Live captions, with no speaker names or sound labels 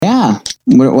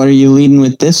What are you leading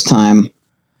with this time?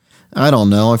 I don't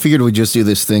know. I figured we'd just do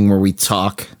this thing where we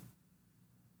talk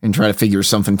and try to figure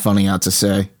something funny out to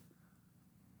say.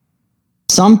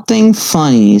 Something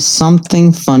funny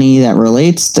that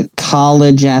relates to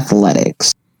college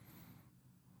athletics.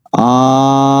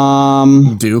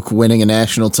 Duke winning a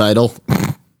national title.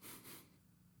 I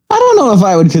don't know if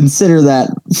I would consider that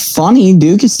funny.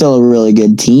 Duke is still a really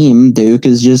good team. Duke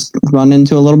has just run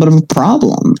into a little bit of a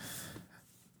problem.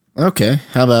 Okay,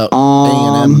 how about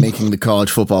A&M making the college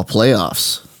football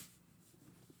playoffs?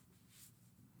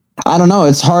 I don't know.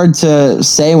 It's hard to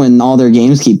say when all their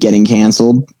games keep getting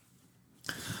canceled.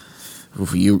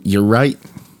 You're right.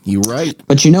 You're right.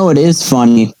 But you know what is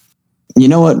funny? You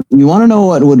know what? You want to know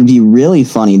what would be really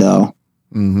funny, though?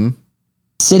 Mm-hmm.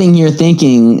 Sitting here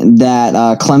thinking that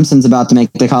Clemson's about to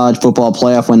make the college football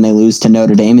playoff when they lose to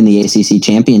Notre Dame in the ACC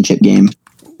championship game.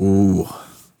 Ooh.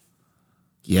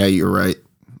 Yeah, you're right.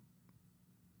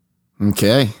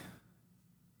 Okay.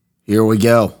 Here we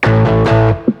go.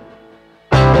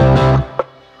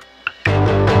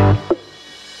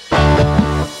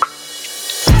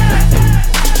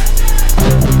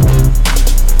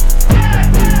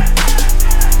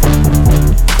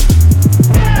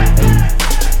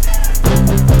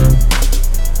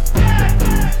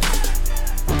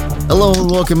 Hello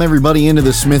and welcome everybody into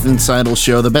the Smith and Seidel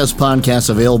Show, the best podcast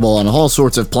available on all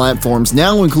sorts of platforms,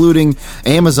 now including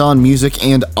Amazon Music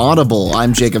and Audible.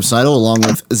 I'm Jacob Seidel along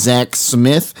with Zach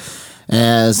Smith.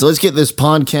 So let's get this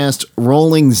podcast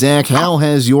rolling. Zach, how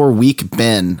has your week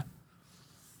been?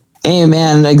 Hey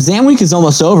man, exam week is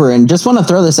almost over, and just want to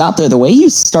throw this out there. The way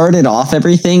you started off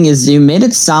everything is you made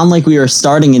it sound like we were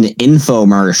starting an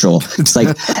infomercial. It's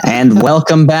like, and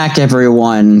welcome back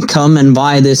everyone. Come and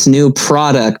buy this new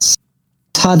product.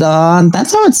 Ta-da!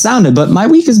 That's how it sounded, but my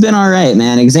week has been all right,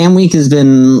 man. Exam week has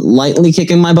been lightly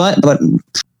kicking my butt, but,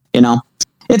 you know,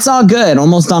 it's all good.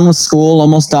 Almost done with school,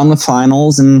 almost done with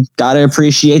finals, and gotta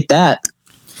appreciate that.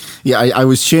 Yeah, I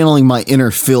was channeling my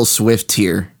inner Phil Swift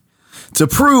here. To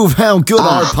prove how good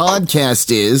our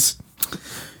podcast is,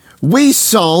 we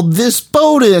sawed this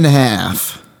boat in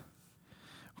half.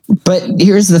 But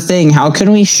here's the thing. How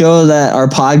can we show that our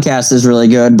podcast is really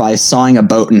good by sawing a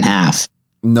boat in half?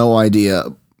 No idea.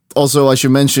 Also, I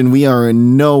should mention we are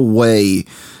in no way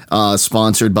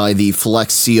sponsored by the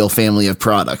Flex Seal family of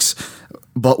products,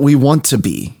 but we want to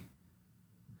be.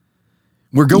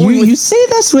 We're going. You say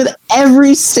this with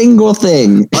every single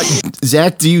thing.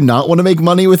 Zach, do you not want to make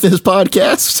money with this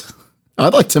podcast?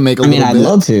 I'd like to make a little bit.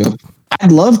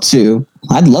 I'd love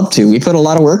to. We put a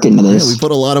lot of work into this. Yeah, we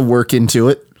put a lot of work into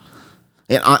it.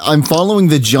 And I'm following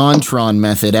the JonTron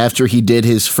method after he did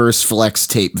his first Flex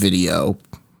tape video.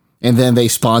 And then they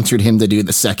sponsored him to do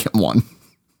the second one.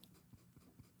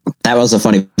 That was a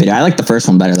funny video. I like the first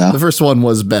one better, though. The first one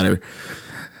was better.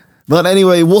 But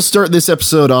anyway, we'll start this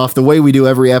episode off the way we do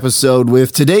every episode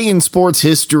with Today in Sports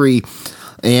History.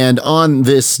 And on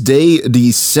this day,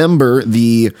 December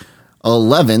the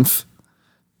 11th,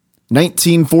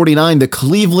 1949, the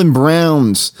Cleveland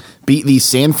Browns beat the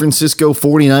San Francisco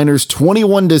 49ers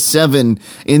 21-7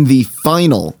 in the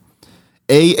final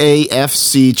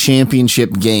AAFC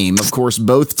championship game. Of course,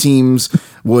 both teams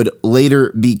would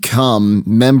later become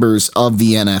members of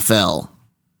the NFL.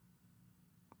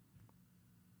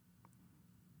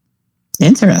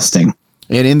 Interesting.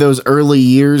 And in those early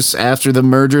years after the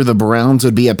merger, the Browns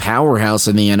would be a powerhouse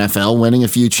in the NFL, winning a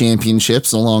few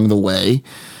championships along the way.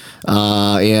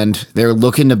 And they're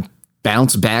looking to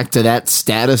bounce back to that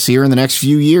status here in the next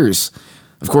few years.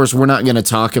 Of course, we're not going to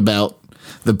talk about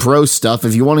the pro stuff.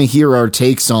 If you want to hear our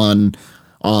takes on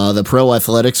the pro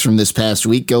athletics from this past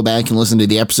week, go back and listen to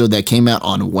the episode that came out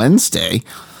on Wednesday.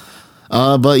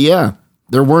 But yeah,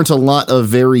 there weren't a lot of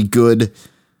very good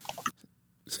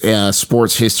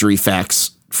sports history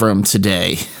facts from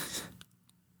today.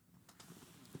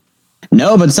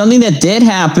 No, but something that did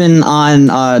happen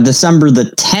on December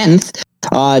the 10th,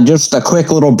 just a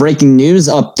quick little breaking news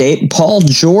update. Paul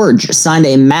George signed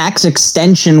a max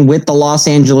extension with the Los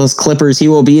Angeles Clippers. He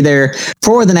will be there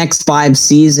for the next 5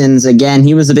 seasons. Again,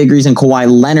 he was a big reason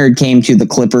Kawhi Leonard came to the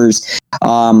Clippers.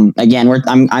 Again,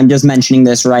 I'm just mentioning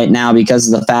this right now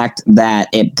because of the fact that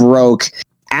it broke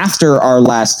after our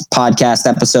last podcast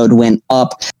episode went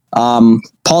up.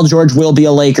 Paul George will be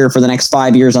a Laker for the next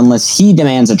 5 years unless he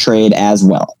demands a trade as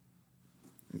well.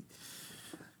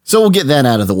 So we'll get that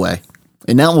out of the way.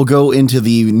 And now we'll go into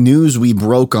the news we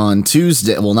broke on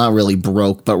Tuesday. Well, not really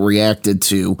broke, but reacted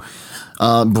to.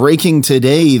 Breaking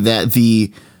today that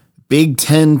the Big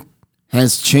Ten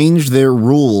has changed their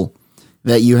rule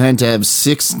that you had to have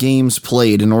 6 games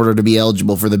played in order to be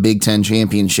eligible for the Big Ten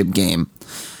championship game.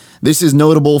 This is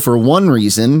notable for one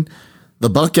reason. The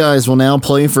Buckeyes will now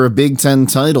play for a Big Ten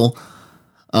title,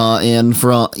 even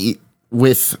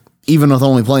with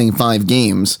only playing 5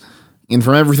 games. And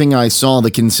from everything I saw,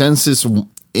 the consensus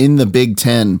in the Big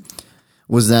Ten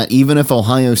was that even if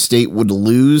Ohio State would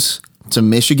lose to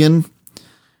Michigan,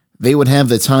 they would have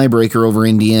the tiebreaker over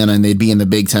Indiana and they'd be in the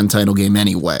Big Ten title game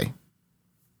anyway.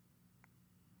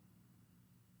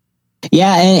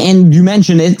 Yeah, and you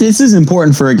mentioned it. This is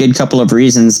important for a good couple of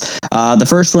reasons. The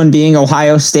first one being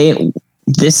Ohio State.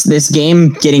 This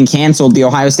game getting canceled, the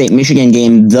Ohio State-Michigan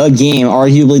game,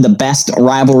 arguably the best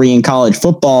rivalry in college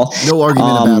football. No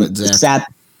argument about it,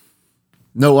 Zach.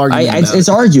 No argument about it. It's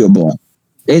arguable.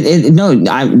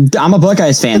 I'm a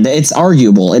Buckeyes fan. It's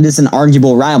arguable. It is an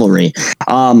arguable rivalry.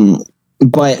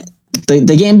 But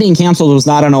the game being canceled was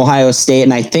not on Ohio State,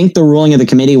 and I think the ruling of the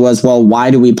committee was, well,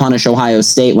 why do we punish Ohio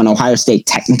State when Ohio State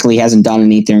technically hasn't done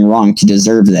anything wrong to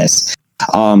deserve this?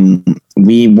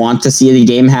 We want to see the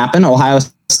game happen. Ohio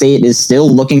State is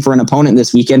still looking for an opponent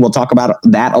this weekend. We'll talk about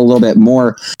that a little bit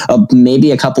more.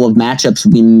 Maybe a couple of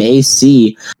matchups we may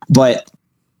see, but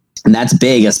that's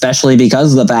big, especially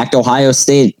because of the fact Ohio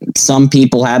State, some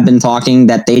people have been talking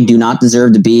that they do not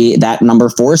deserve to be that number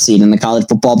 4 seed in the college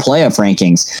football playoff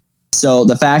rankings. So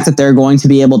the fact that they're going to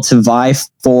be able to vie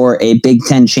for a Big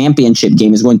Ten championship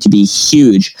game is going to be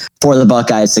huge for the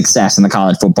Buckeyes' success in the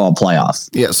college football playoff.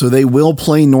 Yeah, so they will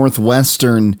play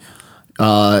Northwestern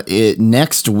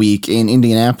next week in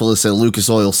Indianapolis at Lucas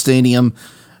Oil Stadium.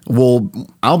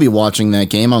 I'll be watching that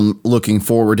game. I'm looking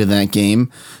forward to that game.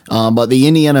 But the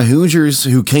Indiana Hoosiers,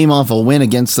 who came off a win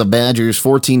against the Badgers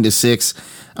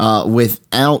 14-6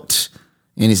 without...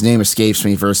 and his name escapes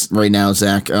me right now,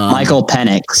 Zach. Michael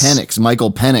Penix.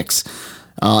 Michael Penix,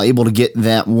 able to get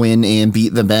that win and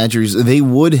beat the Badgers. They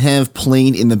would have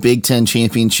played in the Big Ten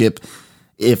championship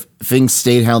if things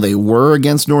stayed how they were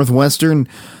against Northwestern.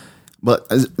 But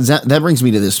that brings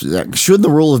me to this, Zach. Should the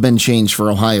rule have been changed for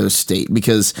Ohio State?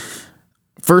 Because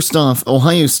first off,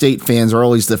 Ohio State fans are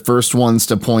always the first ones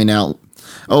to point out,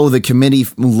 oh, the committee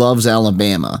loves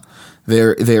Alabama.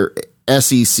 They're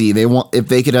SEC. They want, if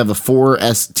they could have a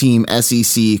 4-team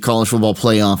SEC college football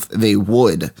playoff, they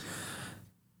would.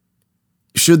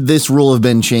 Should this rule have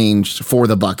been changed for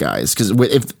the Buckeyes? Because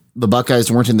if the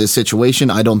Buckeyes weren't in this situation,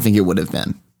 I don't think it would have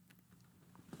been.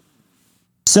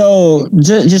 So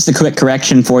just a quick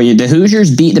correction for you. The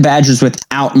Hoosiers beat the Badgers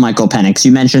without Michael Penix.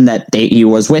 You mentioned that he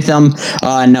was with them.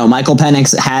 No, Michael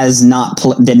Penix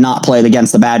did not play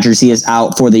against the Badgers. He is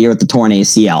out for the year with the torn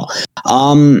ACL.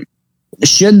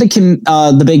 Should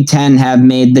the Big Ten have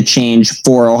made the change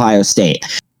for Ohio State?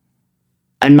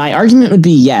 And my argument would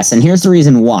be yes. And here's the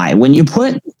reason why. When you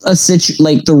put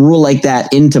the rule like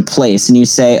that into place and you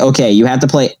say, okay, you have to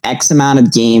play X amount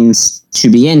of games to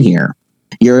be in here,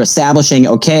 you're establishing,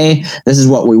 okay, this is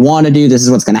what we want to do. This is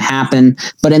what's going to happen.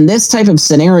 But in this type of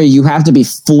scenario, you have to be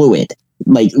fluid.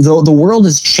 Like the world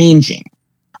is changing.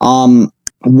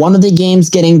 One of the games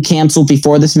getting canceled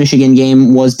before this Michigan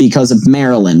game was because of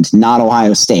Maryland, not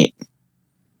Ohio State.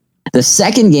 The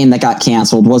second game that got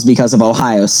canceled was because of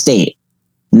Ohio State,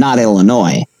 not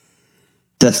Illinois.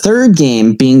 The third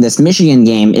game, being this Michigan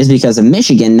game, is because of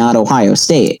Michigan, not Ohio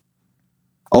State.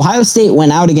 Ohio State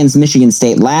went out against Michigan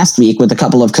State last week with a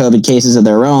couple of COVID cases of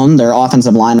their own. Their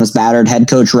offensive line was battered. Head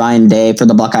coach Ryan Day for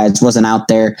the Buckeyes wasn't out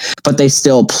there, but they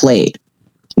still played.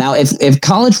 Now, if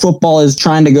college football is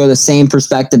trying to go the same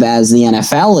perspective as the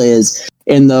NFL is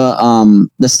in the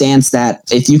stance that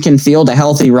if you can field a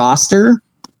healthy roster,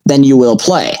 then you will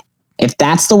play. If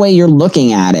that's the way you're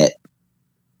looking at it,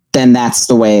 then that's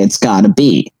the way it's got to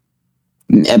be.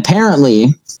 Apparently,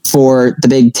 for the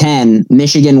Big Ten,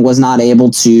 Michigan was not able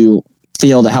to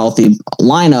field a healthy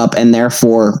lineup, and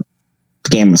therefore the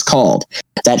game was called.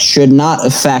 That should not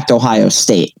affect Ohio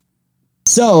State.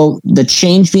 So the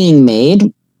change being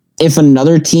made, if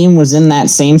another team was in that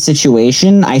same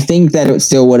situation, I think that it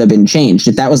still would have been changed.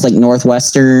 If that was like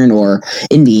Northwestern or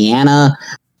Indiana,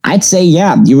 I'd say,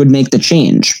 yeah, you would make the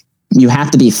change. You have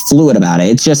to be fluid about it.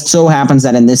 It just so happens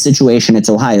that in this situation, it's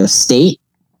Ohio State.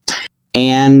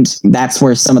 And that's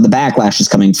where some of the backlash is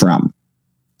coming from.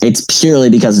 It's purely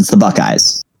because it's the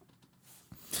Buckeyes.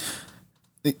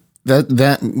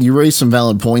 That you raised some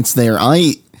valid points there.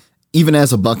 Even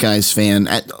as a Buckeyes fan,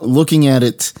 looking at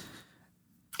it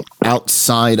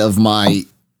outside of my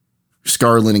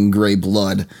scarlet and gray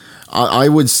blood, I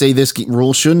would say this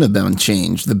rule shouldn't have been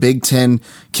changed. The Big Ten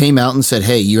came out and said,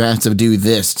 hey, you have to do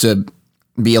this to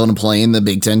be able to play in the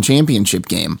Big Ten championship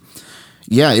game.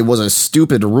 Yeah, it was a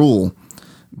stupid rule,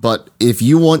 but if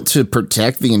you want to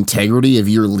protect the integrity of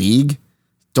your league,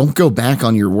 don't go back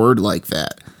on your word like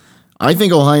that. I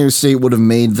think Ohio State would have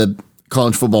made the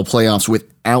college football playoffs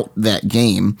without that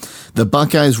game. The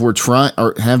Buckeyes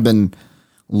have been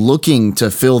looking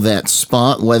to fill that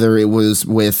spot, whether it was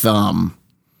with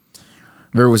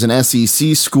there was an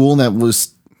SEC school that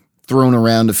was thrown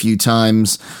around a few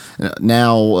times.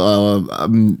 Now a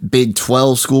Big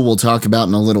 12 school we'll talk about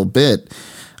in a little bit.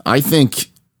 I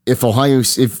think if Ohio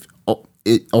State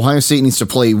needs to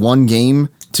play one game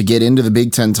to get into the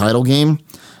Big 10 title game,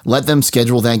 let them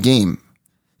schedule that game.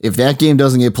 If that game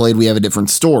doesn't get played, we have a different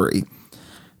story.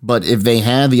 But if they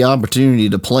had the opportunity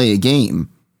to play a game,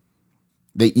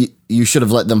 you should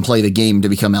have let them play the game to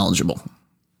become eligible.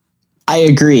 I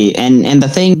agree. And the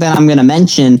thing that I'm going to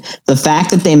mention, the fact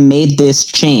that they made this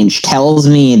change tells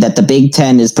me that the Big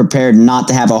Ten is prepared not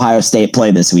to have Ohio State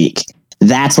play this week.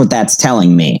 That's what that's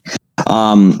telling me.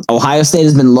 Ohio State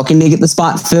has been looking to get the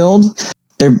spot filled.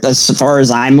 As far as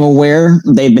I'm aware,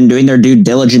 they've been doing their due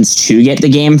diligence to get the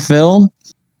game filled.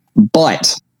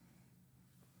 But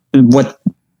the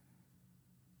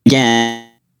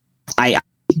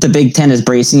Big Ten is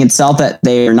bracing itself that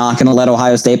they are not going to let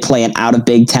Ohio State play an out of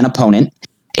Big Ten opponent.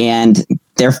 And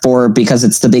therefore, because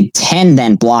it's the Big Ten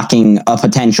then blocking a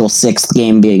potential sixth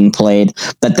game being played,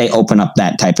 that they open up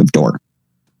that type of door.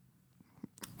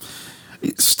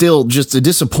 Still just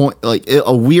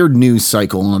a weird news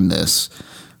cycle on this.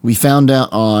 We found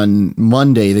out on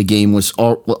Monday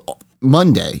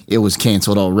Monday it was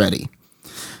canceled already.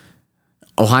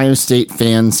 Ohio State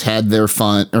fans had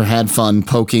fun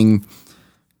poking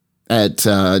at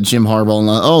Jim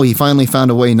Harbaugh. He finally found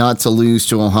a way not to lose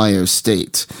to Ohio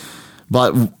State.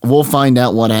 But we'll find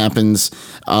out what happens.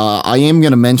 I am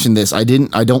going to mention this.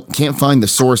 Can't find the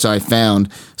source I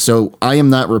found, so I am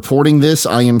not reporting this.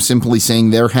 I am simply saying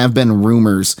there have been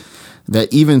rumors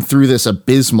that even through this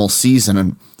abysmal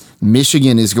season,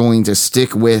 Michigan is going to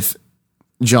stick with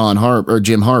Jim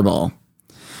Harbaugh,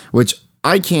 which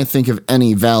I can't think of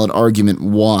any valid argument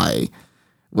why.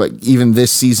 Like even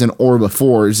this season or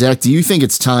before. Zach, do you think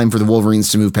it's time for the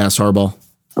Wolverines to move past Harbaugh?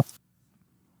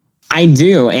 I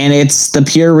do, and it's the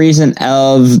pure reason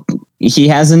of he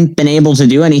hasn't been able to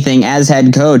do anything as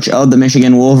head coach of the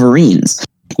Michigan Wolverines.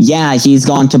 Yeah, he's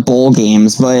gone to bowl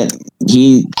games, but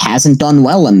he hasn't done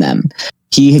well in them.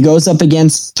 He goes up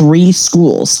against three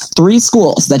schools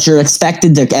that you're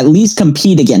expected to at least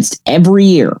compete against every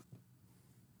year.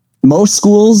 Most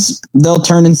schools, they'll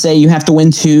turn and say you have to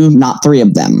win 2, not 3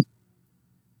 of them.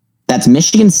 That's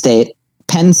Michigan State,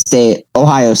 Penn State,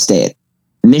 Ohio State.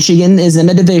 Michigan is in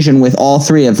a division with all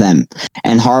 3 of them.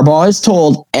 And Harbaugh is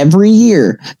told every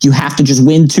year you have to just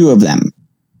win 2 of them.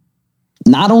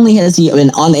 Not only has he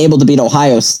been unable to beat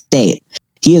Ohio State,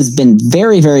 he has been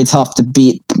very, very tough to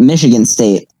beat Michigan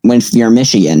State when you're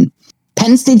Michigan.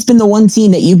 Penn State's been the one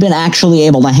team that you've been actually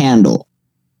able to handle.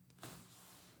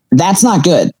 That's not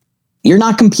good. You're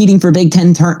not competing for Big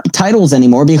Ten titles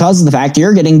anymore because of the fact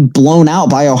you're getting blown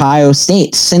out by Ohio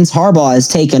State since Harbaugh has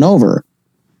taken over.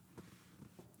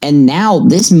 And now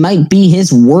this might be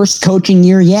his worst coaching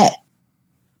year yet.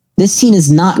 This team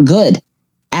is not good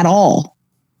at all.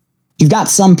 You've got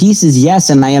some pieces, yes,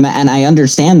 and I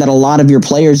understand that a lot of your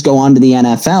players go on to the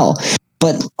NFL.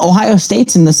 But Ohio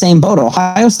State's in the same boat.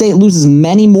 Ohio State loses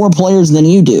many more players than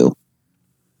you do.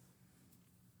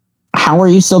 How are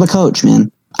you still the coach,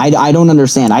 man? I don't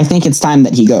understand. I think it's time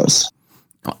that he goes.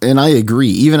 And I agree.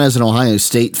 Even as an Ohio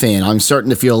State fan, I'm starting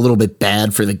to feel a little bit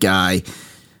bad for the guy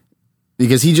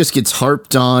because he just gets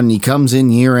harped on. He comes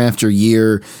in year after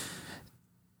year.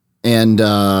 And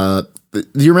do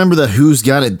you remember the Who's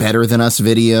Got It Better Than Us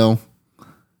video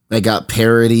that got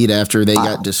parodied after they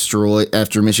got destroyed,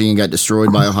 after Michigan got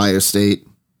destroyed by Ohio State?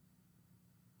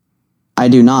 I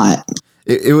do not.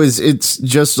 It's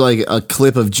just like a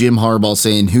clip of Jim Harbaugh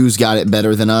saying who's got it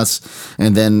better than us,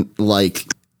 and then like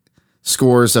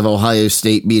scores of Ohio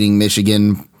State beating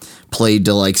Michigan played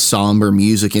to like somber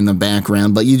music in the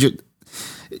background. But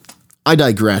I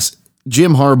digress.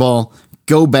 Jim Harbaugh,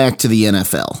 go back to the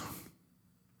NFL.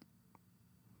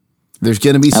 There's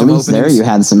going to be some openings. There you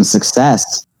had some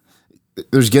success.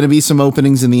 There's going to be some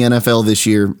openings in the NFL this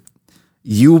year.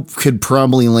 You could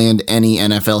probably land any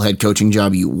NFL head coaching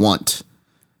job you want.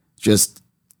 Just,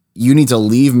 you need to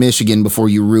leave Michigan before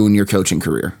you ruin your coaching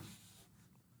career.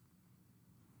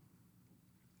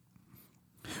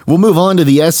 We'll move on to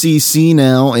the SEC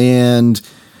now, and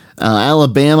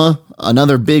Alabama,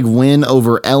 another big win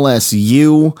over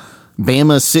LSU.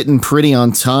 Bama sitting pretty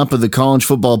on top of the college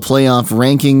football playoff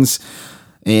rankings.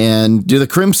 And do the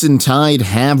Crimson Tide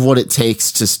have what it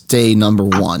takes to stay number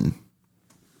 1?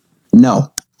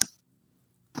 No,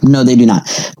 they do not.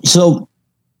 So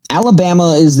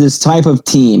Alabama is this type of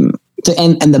team,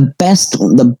 and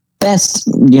the best,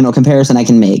 comparison I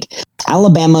can make.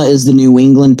 Alabama is the New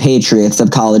England Patriots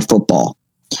of college football.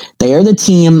 They are the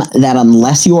team that,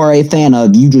 unless you are a fan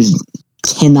of, you just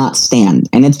cannot stand.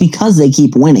 And it's because they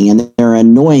keep winning and they're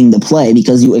annoying to play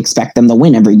because you expect them to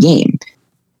win every game.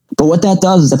 But what that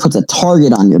does is it puts a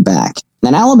target on your back.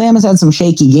 And Alabama's had some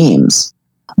shaky games.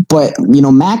 But,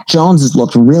 Mac Jones has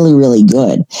looked really, really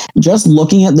good. Just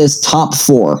looking at this top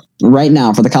 4 right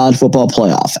now for the college football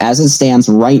playoff, as it stands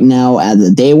right now, as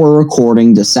the day we're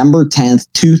recording, December 10th,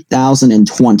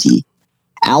 2020,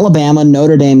 Alabama,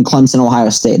 Notre Dame, Clemson, Ohio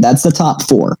State. That's the top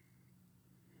 4.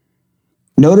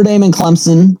 Notre Dame and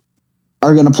Clemson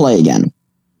are going to play again.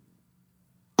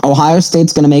 Ohio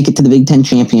State's going to make it to the Big Ten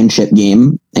championship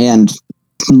game and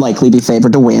likely be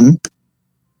favored to win.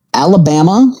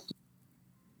 Alabama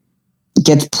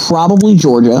gets probably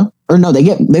Georgia. Or no,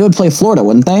 they would play Florida,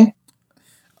 wouldn't they?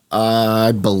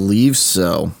 I believe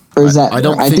so. Or is that?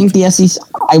 I think the SEC.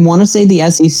 I want to say the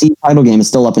SEC title game is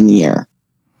still up in the air.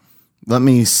 Let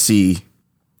me see.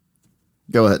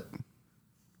 Go ahead.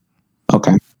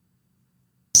 Okay.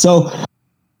 So,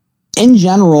 in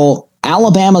general,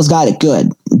 Alabama's got it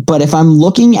good. But if I'm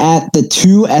looking at the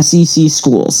 2 SEC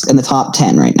schools in the top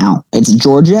 10 right now, it's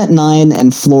Georgia at 9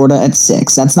 and Florida at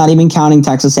 6. That's not even counting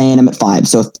Texas A&M at 5.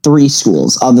 So 3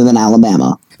 schools other than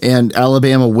Alabama. And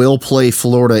Alabama will play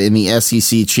Florida in the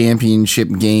SEC championship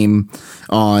game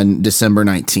on December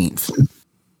 19th.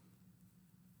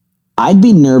 I'd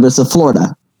be nervous of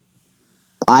Florida.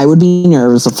 I would be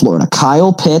nervous of Florida.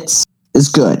 Kyle Pitts is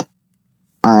good.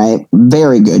 All right,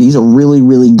 very good. He's a really,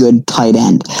 really good tight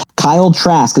end. Kyle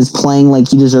Trask is playing like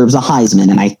he deserves a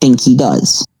Heisman, and I think he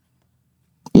does.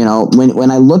 When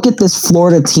I look at this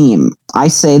Florida team, I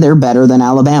say they're better than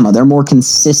Alabama. They're more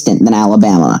consistent than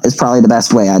Alabama is probably the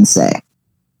best way I'd say.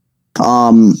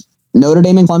 Notre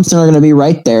Dame and Clemson are going to be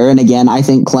right there, and again, I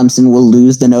think Clemson will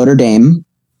lose to Notre Dame.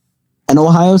 And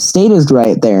Ohio State is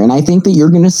right there, and I think that you're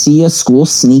going to see a school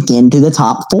sneak into the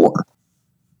top 4.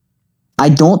 I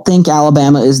don't think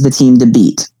Alabama is the team to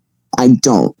beat. I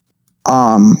don't.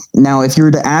 Now, if you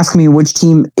were to ask me which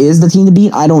team is the team to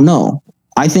beat, I don't know.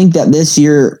 I think that this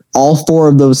year, all 4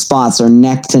 of those spots are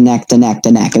neck to neck to neck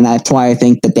to neck, and that's why I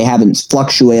think that they haven't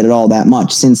fluctuated all that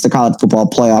much since the college football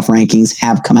playoff rankings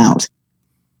have come out.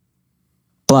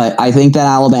 But I think that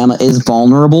Alabama is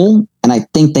vulnerable, and I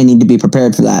think they need to be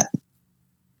prepared for that.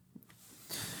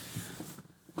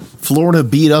 Florida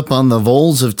beat up on the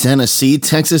Vols of Tennessee.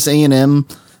 Texas A&M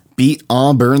beat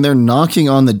Auburn. They're knocking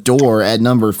on the door at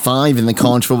number 5 in the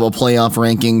college football playoff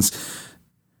rankings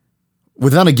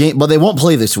without a game, but they won't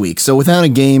play this week. So without a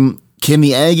game, can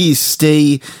the Aggies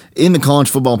stay in the college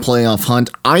football playoff hunt?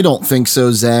 I don't think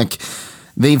so, Zach.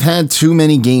 They've had too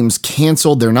many games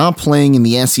canceled. They're not playing in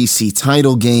the SEC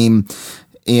title game.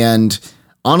 And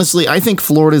honestly, I think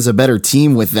Florida's a better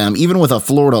team with them. Even with a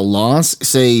Florida loss,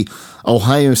 say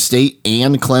Ohio State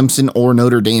and Clemson or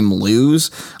Notre Dame lose,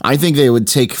 I think they would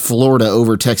take Florida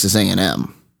over Texas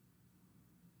A&M.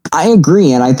 I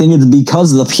agree, and I think it's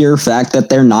because of the pure fact that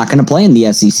they're not going to play in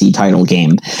the SEC title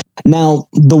game. Now,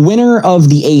 the winner of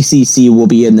the ACC will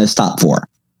be in this top 4.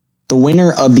 The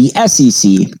winner of the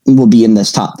SEC will be in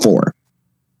this top 4.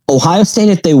 Ohio State,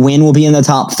 if they win, will be in the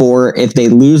top 4. If they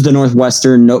lose to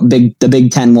Northwestern, the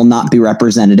Big Ten will not be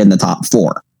represented in the top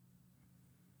 4.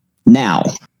 Now,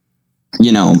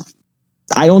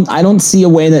 I don't see a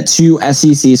way that 2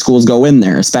 SEC schools go in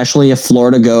there, especially if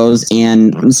Florida goes.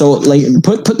 And so,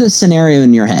 put this scenario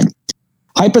in your head.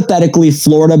 Hypothetically,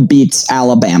 Florida beats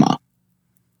Alabama.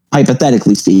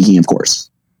 Hypothetically speaking, of course.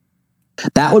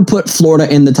 That would put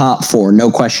Florida in the top 4,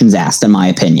 no questions asked, in my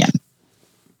opinion.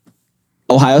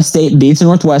 Ohio State beats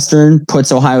Northwestern,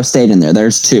 puts Ohio State in there.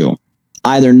 There's 2.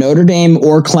 Either Notre Dame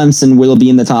or Clemson will be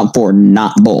in the top 4,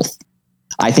 not both.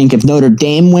 I think if Notre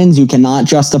Dame wins, you cannot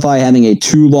justify having a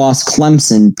 2-loss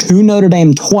Clemson to Notre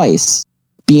Dame twice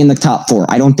be in the top 4.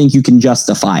 I don't think you can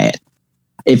justify it.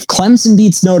 If Clemson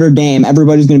beats Notre Dame,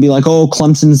 everybody's going to be like, oh,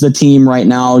 Clemson's the team right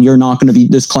now. You're not going to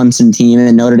beat this Clemson team,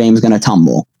 and Notre Dame's going to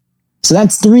tumble. So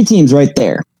that's 3 teams right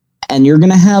there. And you're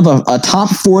going to have a top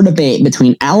 4 debate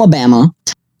between Alabama.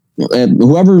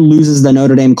 Whoever loses the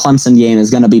Notre Dame-Clemson game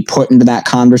is going to be put into that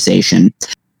conversation.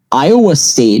 Iowa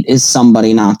State is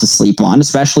somebody not to sleep on,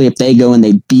 especially if they go and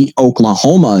they beat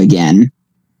Oklahoma again.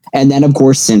 And then, of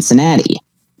course, Cincinnati.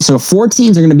 So 4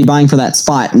 teams are going to be vying for that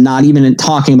spot, not even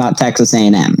talking about Texas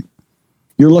A&M.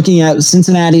 You're looking at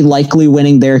Cincinnati likely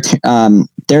winning their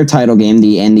title game,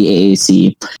 the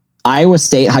AAC. Iowa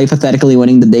State hypothetically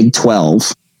winning the Big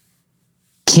 12.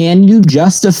 Can you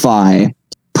justify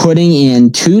putting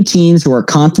in 2 teams who are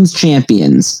conference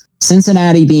champions,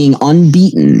 Cincinnati being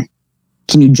unbeaten,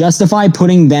 Can you justify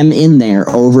putting them in there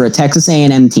over a Texas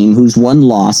A&M team whose one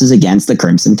loss is against the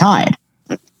Crimson Tide?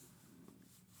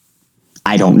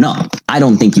 I don't know. I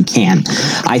don't think you can.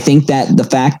 I think that the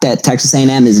fact that Texas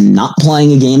A&M is not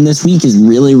playing a game this week is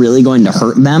really, really going to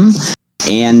hurt them.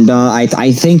 And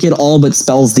I think it all but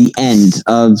spells the end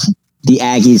of the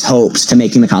Aggies' hopes to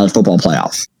making the college football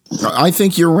playoff. I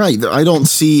think you're right. I don't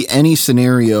see any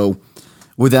scenario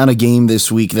without a game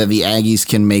this week that the Aggies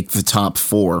can make the top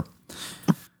 4.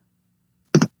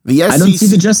 The SEC, I don't see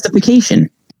the justification.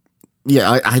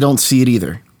 Yeah, I don't see it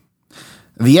either.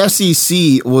 The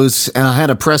SEC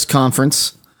had a press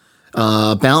conference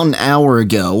about an hour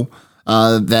ago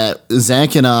that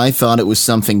Zach and I thought it was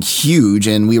something huge,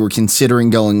 and we were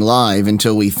considering going live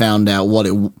until we found out what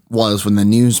it was when the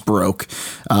news broke.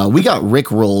 We got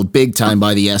rickrolled big time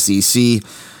by the SEC.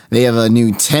 They have a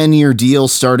new 10-year deal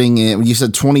starting in, you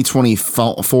said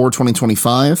 2024,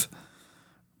 2025,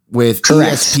 with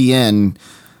Correct. ESPN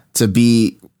to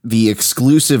be the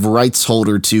exclusive rights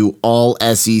holder to all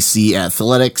SEC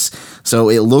athletics. So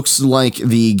it looks like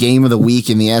the game of the week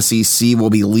in the SEC will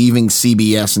be leaving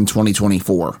CBS in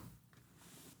 2024.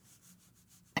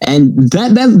 And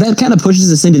that kind of pushes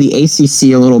us into the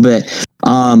ACC a little bit.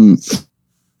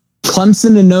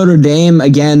 Clemson and Notre Dame,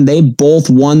 again, they both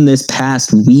won this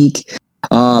past week.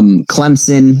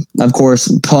 Clemson, of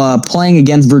course, playing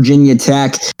against Virginia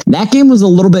Tech. That game was a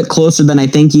little bit closer than I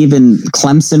think even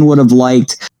Clemson would have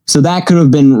liked. So that could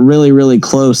have been really, really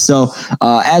close. So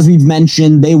as we've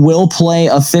mentioned, they will play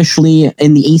officially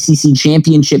in the ACC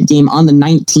championship game on the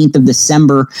 19th of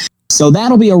December. So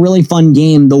that'll be a really fun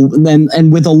game,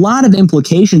 and with a lot of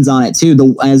implications on it,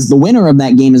 too, as the winner of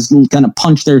that game is going to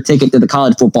punch their ticket to the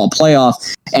college football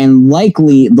playoff, and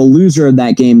likely the loser of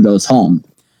that game goes home.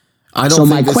 So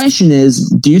my question is,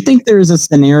 do you think there's a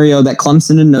scenario that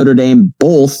Clemson and Notre Dame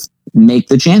both make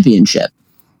the championship?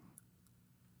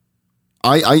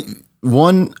 I'm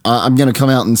going to come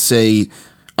out and say,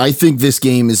 I think this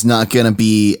game is not going to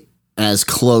be as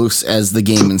close as the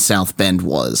game in South Bend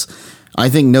was. I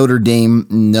think Notre Dame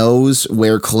knows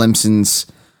where Clemson's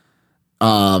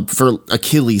for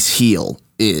Achilles' heel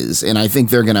is, and I think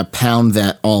they're going to pound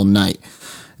that all night.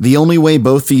 The only way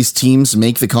both these teams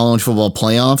make the college football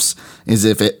playoffs is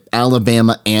if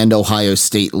Alabama and Ohio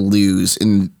State lose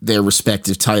in their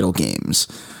respective title games.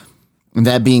 And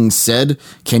that being said,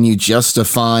 can you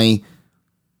justify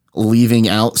leaving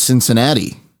out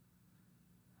Cincinnati?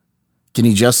 Can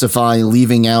you justify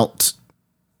leaving out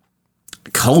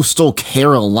Coastal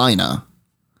Carolina,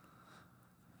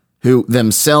 who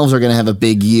themselves are going to have a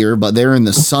big year, but they're in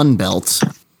the Sun Belt,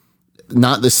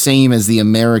 not the same as the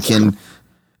American.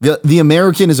 The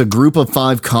American is a group of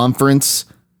 5 conference,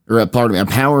 or a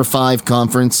Power 5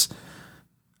 conference,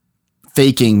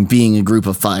 faking being a group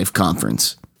of 5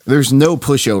 conference. There's no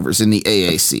pushovers in the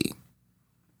AAC.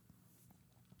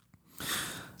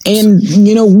 And,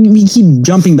 we keep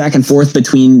jumping back and forth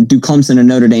between do Clemson and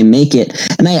Notre Dame make it?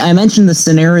 And I mentioned the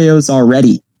scenarios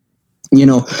already.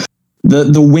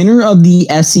 The winner of the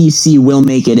SEC will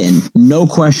make it in. No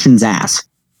questions asked.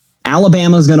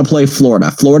 Alabama is going to play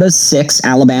Florida. Florida's 6.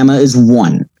 Alabama is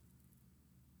 1.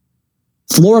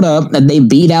 Florida, they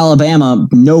beat Alabama.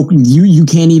 No, you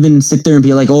can't even sit there and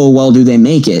be like, oh, well, do they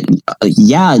make it?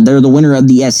 Yeah, they're the winner of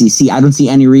the SEC. I don't see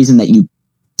any reason that you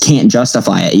can't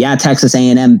justify it. Yeah, Texas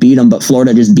A&M beat them, but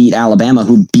Florida just beat Alabama,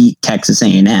 who beat Texas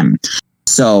A&M.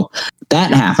 So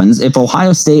that happens. If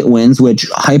Ohio State wins, which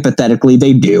hypothetically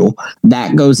they do,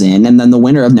 that goes in, and then the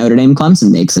winner of Notre Dame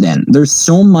Clemson makes it in. There's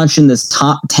so much in this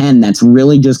top 10 that's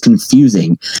really just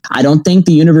confusing. I don't think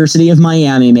the University of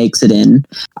Miami makes it in.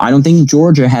 I don't think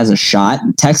Georgia has a shot.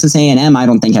 Texas A&M I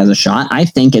don't think has a shot. I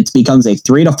think it becomes a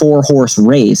 3 to 4 horse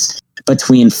race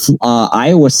between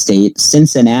Iowa State,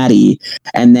 Cincinnati,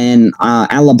 and then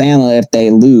Alabama if they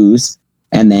lose.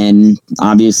 And then,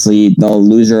 obviously, the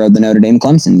loser of the Notre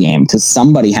Dame-Clemson game, because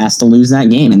somebody has to lose that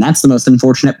game, and that's the most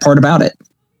unfortunate part about it.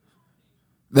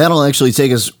 That'll actually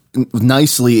take us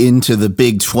nicely into the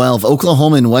Big 12.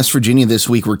 Oklahoma and West Virginia this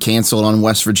week were canceled on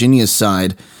West Virginia's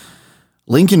side.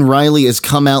 Lincoln Riley has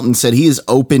come out and said he is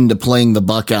open to playing the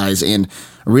Buckeyes, and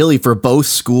really, for both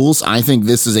schools, I think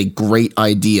this is a great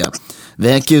idea.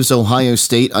 That gives Ohio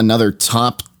State another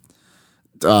top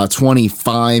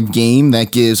 25 game.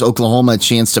 That gives Oklahoma a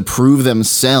chance to prove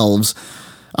themselves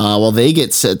while they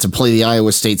get set to play the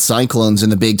Iowa State Cyclones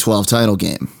in the Big 12 title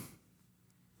game.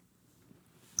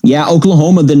 Yeah,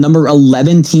 Oklahoma, the number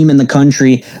 11 team in the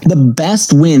country, the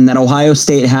best win that Ohio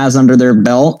State has under their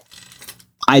belt,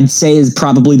 I'd say is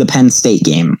probably the Penn State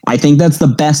game. I think that's the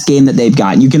best game that they've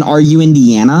got. You can argue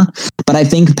Indiana, but I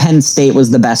think Penn State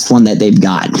was the best one that they've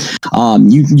got.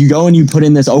 You go and you put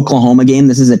in this Oklahoma game.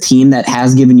 This is a team that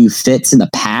has given you fits in the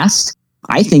past.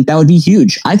 I think that would be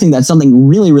huge. I think that's something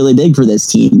really, really big for this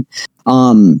team.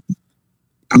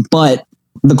 But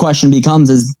the question becomes,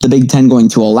 is the Big Ten going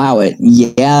to allow it?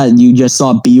 Yeah, you just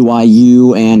saw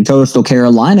BYU and Coastal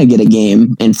Carolina get a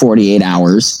game in 48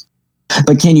 hours.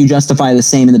 But can you justify the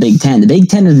same in the Big Ten? The Big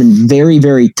Ten has been very,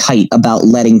 very tight about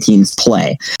letting teams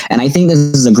play. And I think this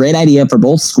is a great idea for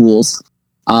both schools,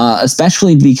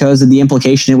 especially because of the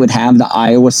implication it would have to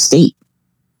Iowa State.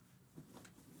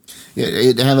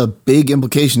 It'd have a big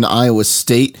implication to Iowa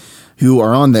State, who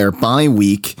are on their bye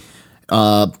week.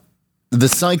 The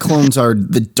Cyclones are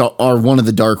one of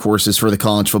the dark horses for the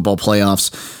college football playoffs.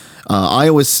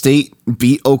 Iowa State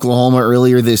beat Oklahoma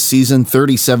earlier this season,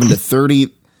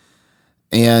 37-30.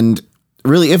 And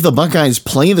really, if the Buckeyes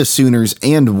play the Sooners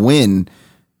and win,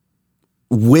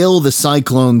 will the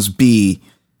Cyclones be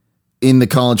in the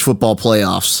college football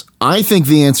playoffs? I think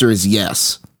the answer is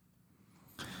yes.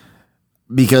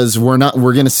 Because we're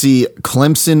going to see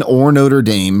Clemson or Notre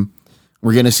Dame.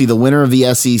 We're going to see the winner of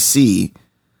the SEC.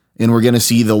 And we're going to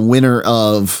see the winner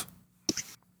of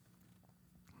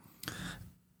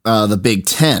the Big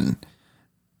Ten.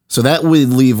 So that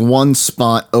would leave one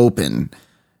spot open.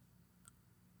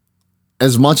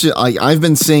 As much as I've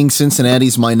been saying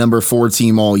Cincinnati's my number 4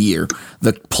 team all year,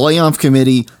 the playoff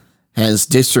committee has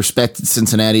disrespected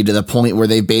Cincinnati to the point where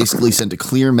they basically sent a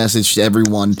clear message to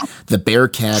everyone: the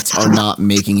Bearcats are not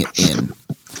making it in.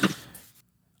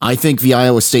 I think the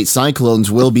Iowa State Cyclones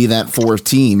will be that 4th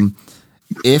team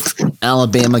if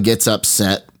Alabama gets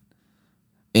upset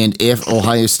and if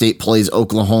Ohio State plays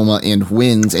Oklahoma and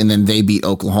wins, and then they beat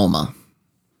Oklahoma.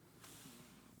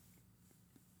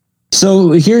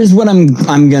 So here's what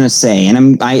I'm gonna say,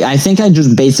 and I think I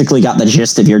just basically got the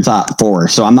gist of your top 4,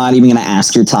 so I'm not even gonna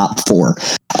ask your top 4.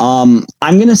 I'm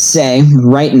gonna say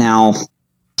right now,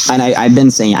 and I've been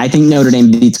saying, I think Notre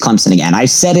Dame beats Clemson again. I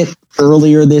said it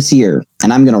earlier this year,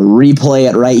 and I'm gonna replay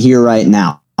it right here, right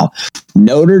now.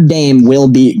 Notre Dame will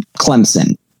beat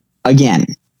Clemson again.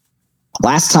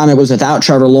 Last time it was without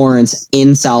Trevor Lawrence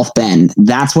in South Bend.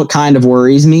 That's what kind of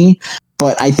worries me.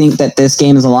 But I think that this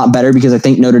game is a lot better because I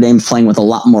think Notre Dame's playing with a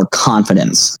lot more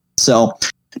confidence. So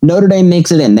Notre Dame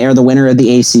makes it in. They are the winner of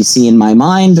the ACC in my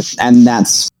mind, and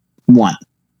that's 1.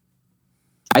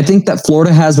 I think that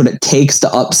Florida has what it takes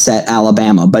to upset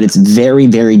Alabama, but it's very,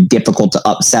 very difficult to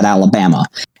upset Alabama.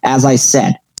 As I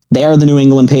said, they are the New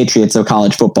England Patriots of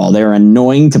college football. They're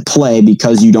annoying to play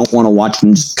because you don't want to watch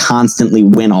them just constantly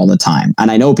win all the time.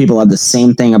 And I know people have the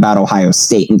same thing about Ohio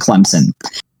State and Clemson.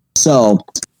 So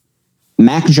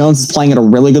Mac Jones is playing at a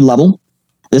really good level.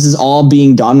 This is all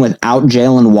being done without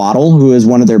Jalen Waddle, who is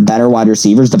one of their better wide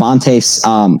receivers.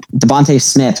 Devontae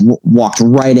Smith walked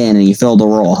right in and he filled the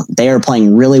role. They are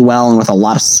playing really well and with a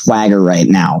lot of swagger right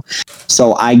now.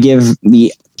 So I give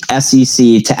the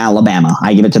SEC to Alabama.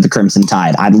 I give it to the Crimson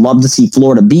Tide. I'd love to see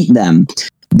Florida beat them,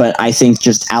 but I think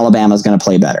just Alabama's going to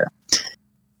play better.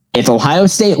 If Ohio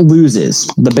State loses,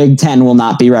 the Big Ten will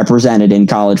not be represented in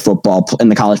college football in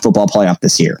the college football playoff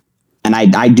this year. And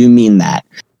I do mean that.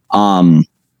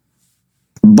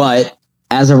 But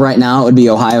as of right now, it would be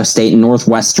Ohio State and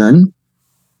Northwestern.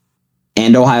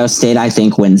 And Ohio State, I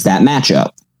think, wins that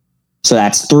matchup. So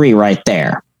that's 3 right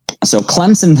there. So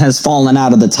Clemson has fallen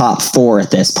out of the top 4 at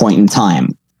this point in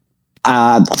time.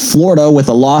 Florida, with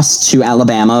a loss to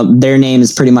Alabama, their name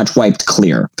is pretty much wiped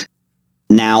clear.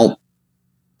 Now,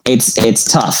 it's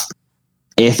tough.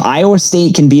 If Iowa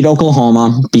State can beat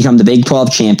Oklahoma, become the Big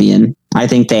 12 champion, I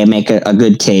think they make a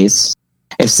good case.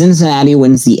 If Cincinnati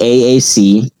wins the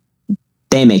AAC,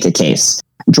 they make a case.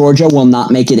 Georgia will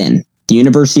not make it in. The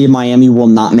University of Miami will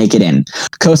not make it in.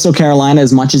 Coastal Carolina,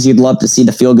 as much as you'd love to see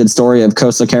the feel-good story of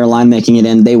Coastal Carolina making it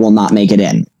in, they will not make it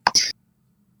in.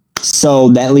 So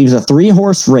that leaves a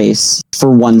 3-horse race for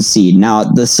 1 seed. Now,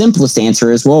 the simplest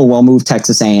answer is, well, we'll move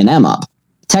Texas A&M up.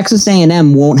 Texas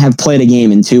A&M won't have played a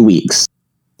game in 2 weeks.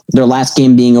 Their last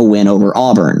game being a win over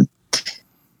Auburn.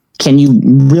 Can you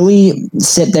really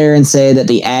sit there and say that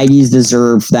the Aggies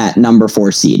deserve that number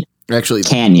 4 seed? Actually,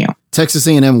 can you? Texas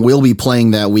A&M will be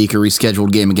playing that week a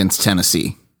rescheduled game against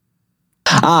Tennessee.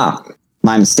 My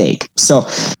mistake. So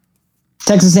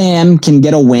Texas A&M can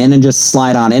get a win and just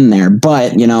slide on in there.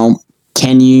 But,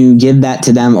 can you give that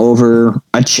to them over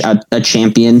a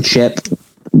championship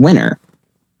winner?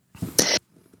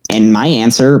 And my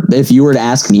answer, if you were to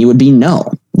ask me, would be no.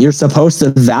 You're supposed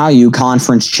to value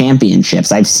conference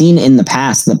championships. I've seen in the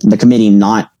past the committee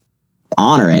not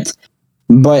honor it.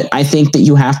 but I think that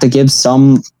you have to give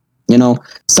some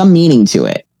meaning to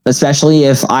it, especially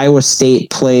if Iowa State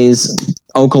plays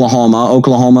Oklahoma.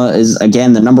 Oklahoma is,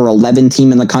 again, the number 11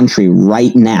 team in the country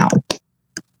right now.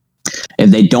 If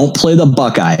they don't play the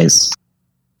Buckeyes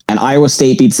and Iowa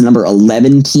State beats the number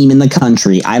 11 team in the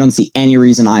country, I don't see any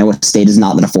reason Iowa State is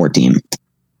not the 4 team.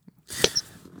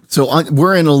 So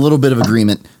we're in a little bit of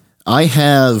agreement. I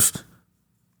have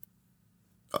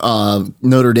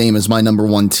Notre Dame as my number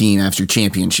 1 team after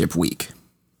championship week.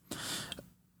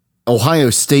 Ohio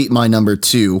State, my number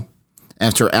 2,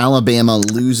 after Alabama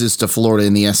loses to Florida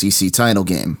in the SEC title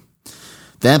game.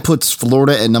 That puts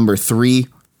Florida at number 3.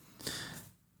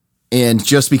 And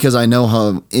just because I know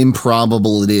how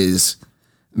improbable it is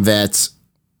that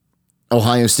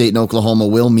Ohio State and Oklahoma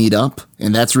will meet up,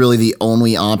 and that's really the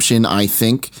only option, I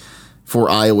think, for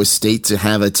Iowa State to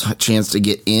have a chance to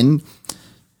get in,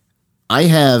 I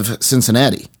have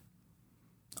Cincinnati.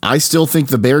 I still think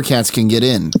the Bearcats can get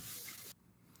in.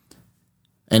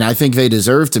 And I think they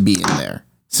deserve to be in there.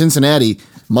 Cincinnati,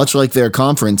 much like their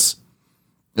conference,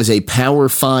 is a Power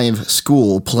 5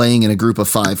 school playing in a Group of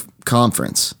 5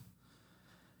 conference.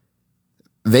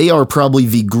 They are probably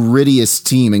the grittiest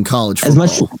team in college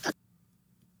football.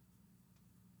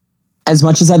 As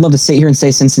much as I'd love to sit here and say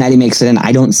Cincinnati makes it in,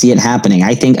 I don't see it happening.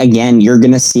 I think, again, you're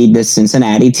going to see this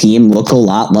Cincinnati team look a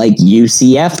lot like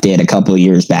UCF did a couple of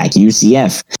years back.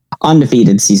 UCF,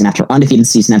 undefeated season after undefeated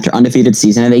season after undefeated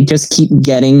season, and they just keep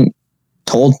getting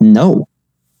told no.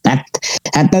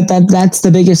 That's the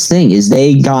biggest thing, is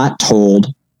they got told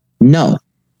no.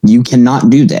 You cannot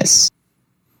do this.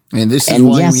 And this is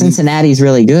why Cincinnati's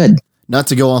really good. Not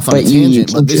to go off on a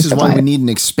tangent, but this is why we need an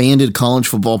expanded college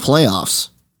football playoffs.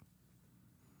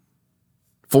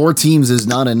 4 teams is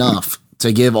not enough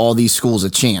to give all these schools a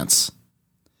chance.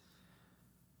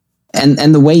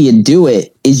 And the way you do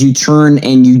it is you turn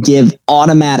and you give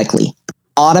automatically,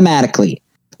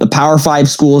 the Power 5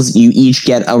 schools, you each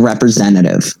get a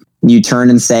representative. You turn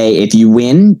and say, if you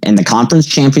win and the conference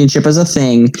championship is a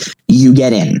thing, you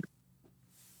get in.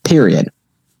 Period.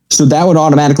 So that would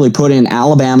automatically put in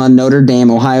Alabama, Notre Dame,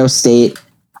 Ohio State.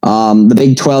 The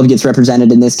Big 12 gets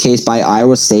represented in this case by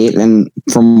Iowa State. And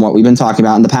from what we've been talking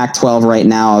about in the Pac-12 right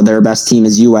now, their best team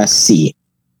is USC.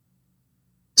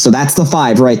 So that's the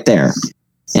 5 right there.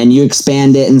 And you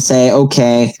expand it and say,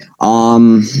 okay,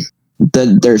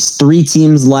 there's 3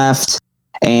 teams left,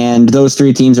 and those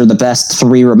 3 teams are the best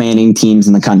 3 remaining teams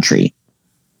in the country.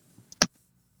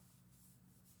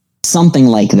 Something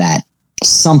like that.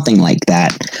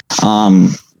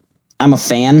 I'm a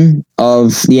fan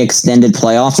of the extended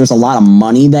playoffs. There's a lot of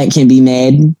money that can be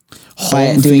made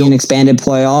by doing an expanded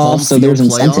playoff, so there's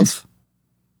incentive.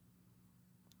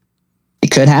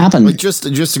 It could happen. But just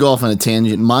to go off on a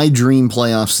tangent, my dream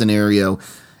playoff scenario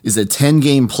is a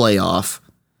 10-game playoff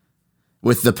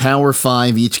with the Power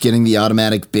 5 each getting the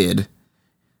automatic bid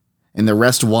and the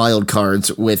rest wild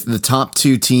cards, with the top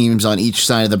 2 teams on each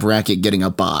side of the bracket getting a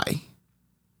bye.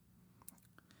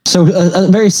 So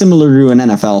very similar to an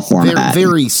NFL format.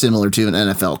 Very similar to an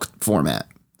NFL format.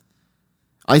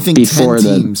 I think before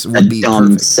 10 teams would be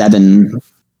dumb perfect.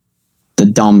 The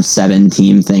dumb 7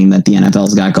 team thing that the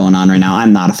NFL's got going on right now.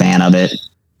 I'm not a fan of it.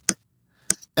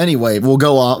 Anyway, we'll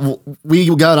go on.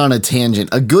 We got on a tangent,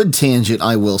 a good tangent,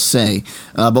 I will say,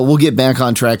 but we'll get back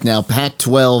on track now.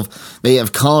 Pac-12, they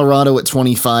have Colorado at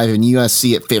 25 and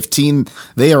USC at 15.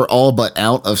 They are all but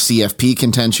out of CFP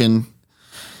contention.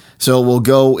 So we'll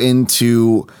go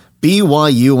into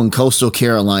BYU and Coastal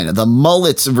Carolina, the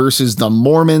Mullets versus the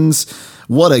Mormons.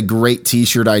 What a great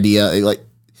t-shirt idea.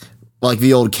 Like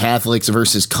the old Catholics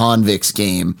versus convicts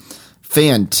game.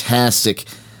 Fantastic.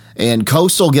 And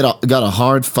Coastal got a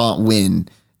hard-fought win,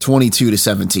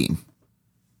 22-17.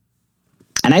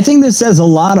 And I think this says a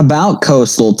lot about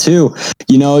Coastal, too.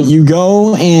 You know, you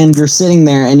go and you're sitting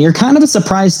there and you're kind of a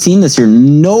surprise team this year.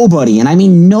 Nobody, and I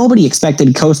mean nobody,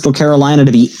 expected Coastal Carolina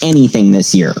to be anything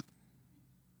this year.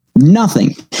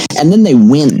 Nothing. And then they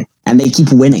win, and they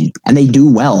keep winning, and they do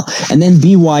well. And then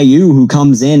BYU, who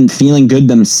comes in feeling good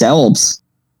themselves,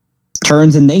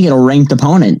 turns and they get a ranked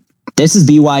opponent. This is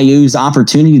BYU's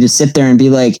opportunity to sit there and be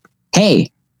like,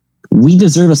 hey, we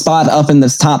deserve a spot up in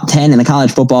this top 10 in the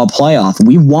college football playoff.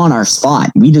 We want our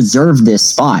spot. We deserve this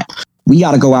spot. We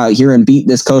got to go out here and beat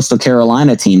this Coastal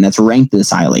Carolina team that's ranked this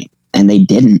highly. And they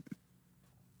didn't.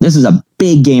 This is a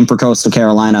big game for Coastal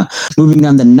Carolina, moving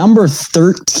them to number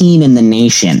 13 in the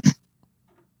nation.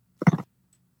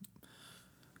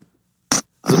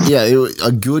 Yeah, it was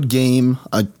a good game,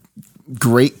 a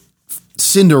great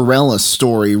Cinderella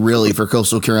story, really, for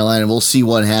Coastal Carolina. We'll see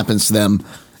what happens to them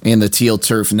in the teal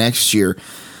turf next year.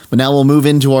 But now we'll move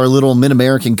into our little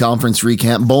Mid-American Conference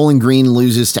recap. Bowling Green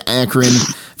loses to Akron.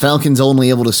 Falcons only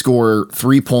able to score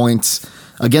 3 points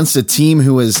against a team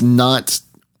who has not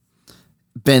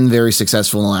been very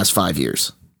successful in the last 5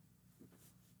 years.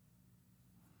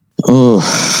 Oh,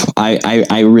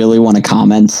 I really want to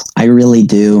comment. I really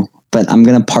do, but I'm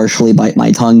going to partially bite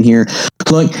my tongue here.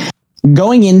 Look,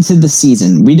 going into the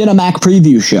season, we did a MAC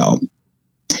preview show,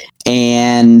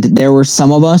 and there were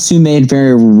some of us who made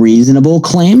very reasonable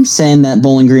claims saying that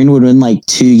Bowling Green would win like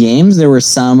 2 games. There were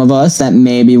some of us that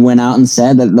maybe went out and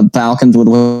said that the Falcons would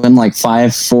win like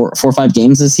 4 or 5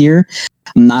 games this year.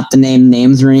 Not to name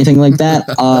names or anything like that.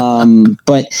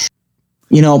 But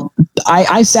you know,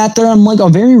 I sat there. I'm like, a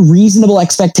very reasonable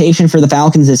expectation for the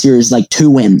Falcons this year is like 2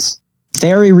 wins.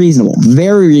 Very reasonable.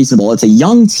 Very reasonable. It's a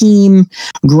young team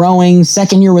growing,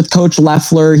 second year with Coach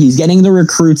Leffler. He's getting the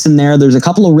recruits in there. There's a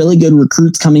couple of really good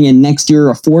recruits coming in next year.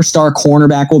 A 4-star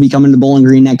cornerback will be coming to Bowling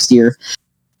Green next year.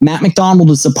 Matt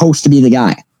McDonald is supposed to be the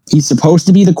guy. He's supposed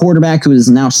to be the quarterback who is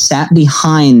now sat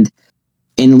behind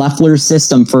in Leffler's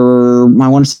system for, I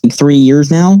want to say, 3 years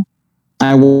now.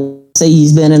 I will say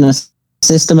he's been in a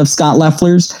system of Scott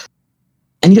Leffler's,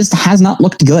 and he just has not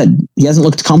looked good. He hasn't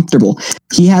looked comfortable.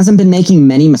 He hasn't been making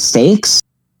many mistakes,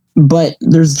 but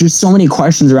there's just so many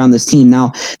questions around this team.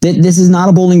 Now, this is not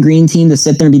a Bowling Green team to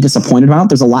sit there and be disappointed about.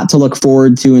 There's a lot to look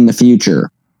forward to in the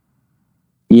future.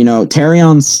 You know,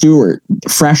 Terrion Stewart,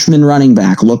 freshman running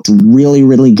back, looked really,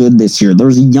 really good this year.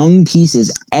 There's young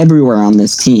pieces everywhere on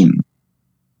this team.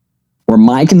 Where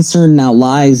my concern now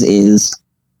lies is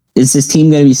this team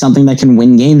going to be something that can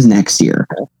win games next year?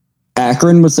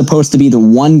 Akron was supposed to be the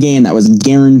one game that was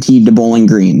guaranteed to Bowling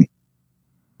Green.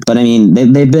 But I mean,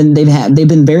 they've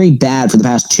been very bad for the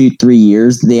past 2-3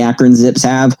 years. The Akron Zips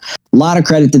have a lot of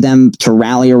credit to them to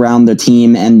rally around their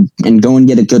team and go and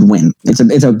get a good win.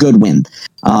 It's a good win.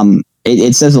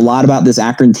 It says a lot about this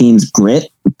Akron team's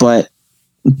grit, but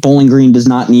Bowling Green does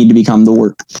not need to become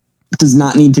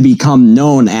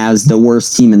known as the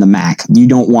worst team in the MAC. You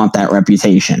don't want that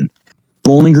reputation.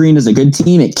 Bowling Green is a good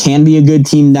team. It can be a good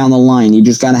team down the line. You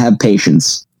just got to have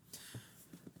patience.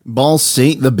 Ball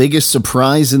State, the biggest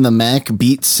surprise in the MAC,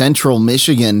 beat Central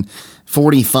Michigan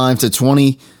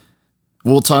 45-20.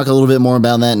 We'll talk a little bit more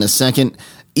about that in a second.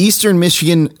 Eastern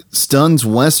Michigan stuns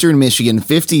Western Michigan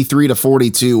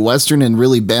 53-42. Western had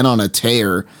really been on a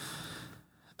tear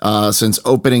since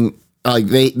opening.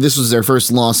 This was their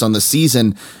first loss on the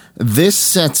season. This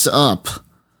sets up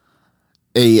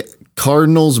a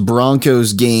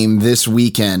Cardinals-Broncos game this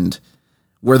weekend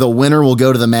where the winner will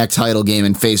go to the MAC title game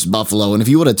and face Buffalo. And if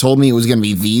you would have told me it was going to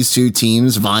be these 2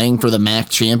 teams vying for the MAC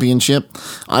championship,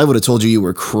 I would have told you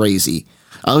were crazy.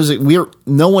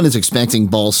 No one is expecting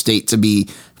Ball State to be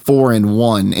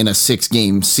 4-1 in a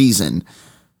 6-game season,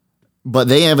 but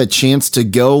they have a chance to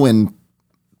go and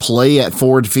play at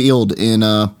Ford Field in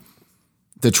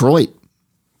Detroit.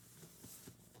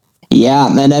 Yeah,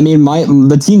 and I mean,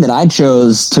 the team that I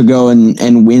chose to go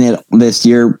and win it this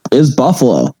year is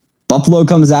Buffalo. Buffalo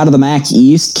comes out of the MAC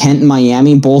East. Kent and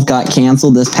Miami both got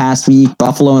canceled this past week.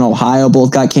 Buffalo and Ohio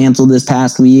both got canceled this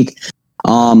past week.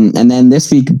 And then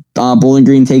this week, Bowling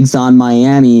Green takes on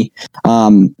Miami.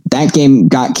 That game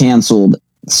got canceled.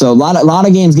 So a lot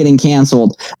of games getting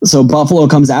canceled. So Buffalo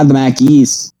comes out of the MAC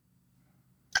East.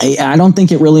 I don't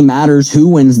think it really matters who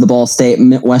wins the Ball State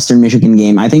Western Michigan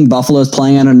game. I think Buffalo's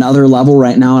playing at another level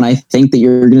right now, and I think that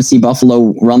you're going to see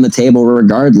Buffalo run the table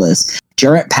regardless.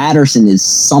 Jarrett Patterson is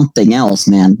something else,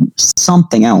 man.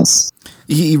 Something else.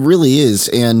 He really is,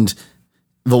 and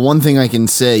the one thing I can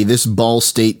say, this Ball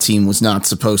State team was not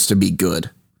supposed to be good.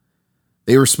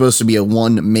 They were supposed to be a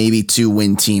 1, maybe 2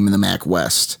 win team in the MAC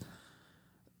West.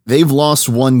 They've lost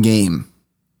 1 game.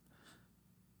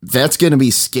 That's going to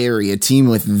be scary. A team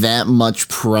with that much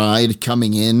pride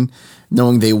coming in,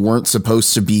 knowing they weren't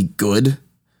supposed to be good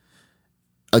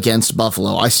against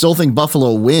Buffalo. I still think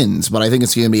Buffalo wins, but I think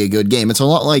it's going to be a good game. It's a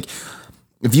lot like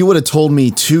if you would have told me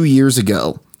 2 years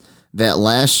ago that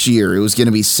last year it was going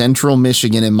to be Central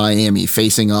Michigan and Miami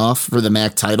facing off for the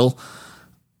MAC title,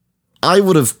 I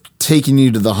would have taken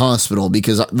you to the hospital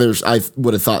because I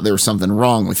would have thought there was something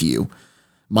wrong with you.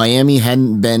 Miami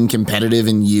hadn't been competitive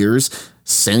in years.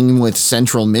 Same with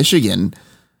Central Michigan.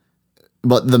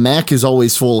 But the MAC is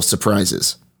always full of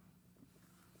surprises.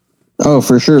 Oh,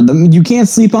 for sure. You can't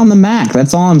sleep on the MAC.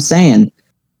 That's all I'm saying.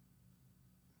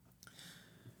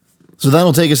 So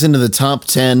that'll take us into the top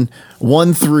 10.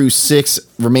 1 through 6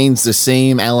 remains the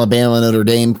same. Alabama, Notre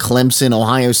Dame, Clemson,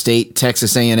 Ohio State,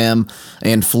 Texas A&M,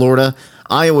 and Florida.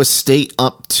 Iowa State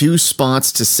up 2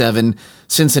 spots to 7.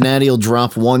 Cincinnati will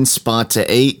drop 1 spot to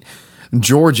 8.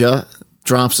 Georgia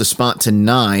drops a spot to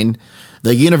 9.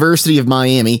 The University of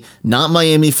Miami, not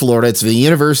Miami, Florida. It's the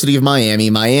University of Miami.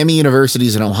 Miami University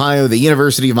is in Ohio. The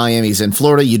University of Miami is in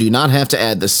Florida. You do not have to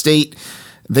add the state.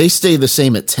 They stay the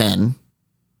same at 10.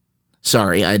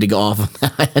 Sorry, I had to go off on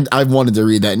that. I wanted to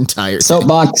read that entire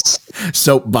Soapbox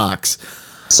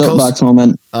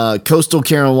moment. Coastal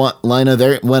Carolina,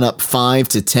 there it went up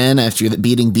 5-10 after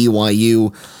beating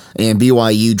BYU, and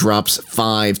BYU drops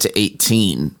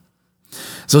 5-18.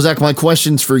 So, Zach, my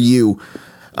questions for you.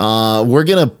 We're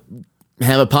going to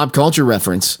have a pop culture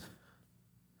reference.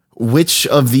 Which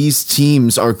of these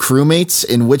teams are crewmates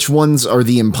and which ones are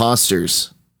the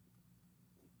imposters?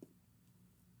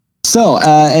 So,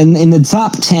 in the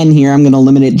top 10 here, I'm going to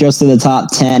limit it just to the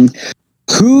top 10.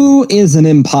 Who is an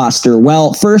imposter?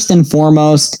 Well, first and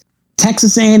foremost,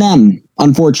 Texas A&M.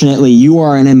 Unfortunately, you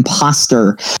are an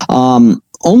imposter.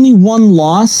 Only one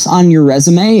loss on your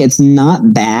resume. It's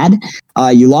not bad.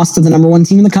 You lost to the number one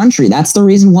team in the country. That's the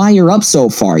reason why you're up so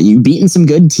far. You've beaten some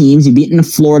good teams. You've beaten a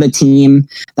Florida team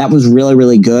that was really,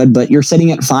 really good, but you're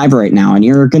sitting at 5 right now, and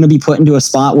you're going to be put into a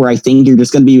spot where I think you're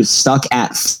just going to be stuck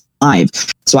at 5.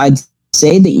 So I'd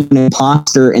say that you're an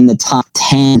imposter in the top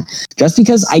 10 just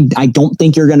because I don't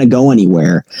think you're going to go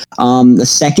anywhere. The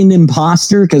second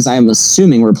imposter, because I'm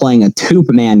assuming we're playing a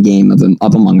 2-man game of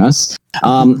Among Us.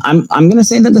 I'm going to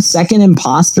say that the second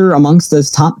imposter amongst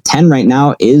this top 10 right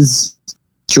now is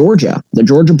Georgia, the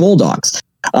Georgia Bulldogs.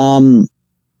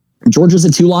 Georgia's a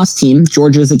 2-loss team.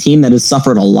 Georgia is a team that has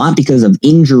suffered a lot because of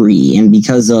injury and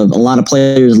because of a lot of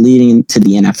players leading to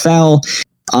the NFL.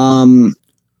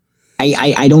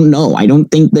 I don't know. I don't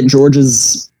think that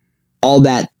Georgia's all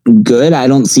that good. I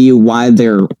don't see why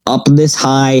they're up this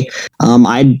high.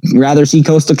 I'd rather see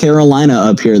Coastal Carolina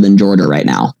up here than Georgia right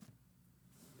now.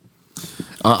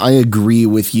 I agree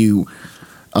with you.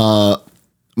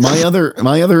 My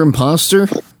other imposter,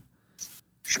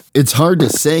 it's hard to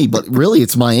say, but really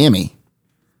it's Miami.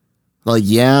 Like,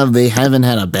 yeah, they haven't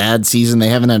had a bad season. They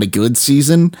haven't had a good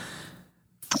season.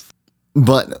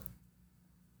 But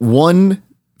 1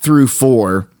 through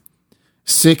 4,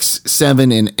 6,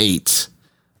 7, and 8,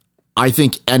 I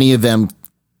think any of them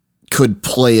could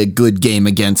play a good game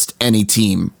against any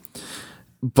team.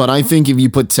 But I think if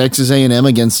you put Texas A&M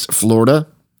against Florida,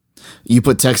 you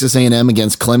put Texas A&M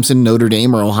against Clemson, Notre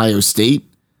Dame, or Ohio State,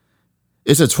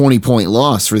 it's a 20-point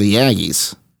loss for the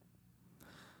Aggies.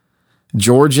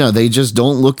 Georgia, they just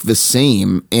don't look the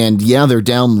same. And yeah, they're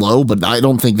down low, but I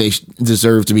don't think they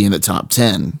deserve to be in the top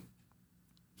 10.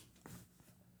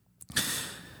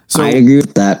 So, I agree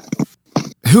with that.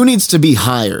 Who needs to be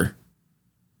higher?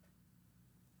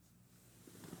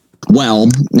 Well,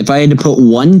 if I had to put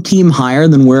one team higher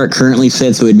than where it currently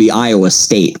sits, it would be Iowa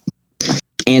State.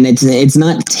 And it's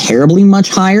not terribly much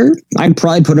higher. I'd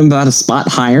probably put them about a spot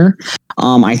higher.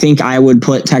 I think I would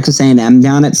put Texas A&M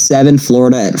down at 7,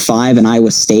 Florida at 5, and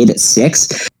Iowa State at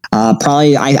 6.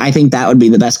 I think that would be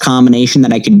the best combination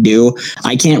that I could do.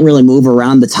 I can't really move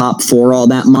around the top 4 all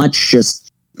that much.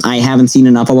 Just I haven't seen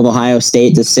enough of Ohio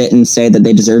State to sit and say that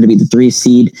they deserve to be the 3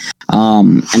 seed.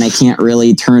 And I can't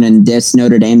really turn and diss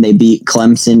Notre Dame. They beat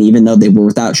Clemson, even though they were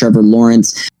without Trevor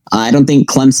Lawrence. I don't think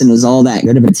Clemson was all that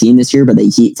good of a team this year, but they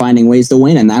keep finding ways to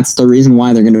win, and that's the reason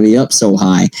why they're going to be up so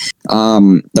high.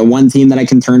 The one team that I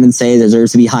can turn and say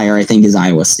deserves to be higher, I think, is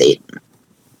Iowa State.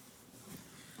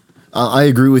 I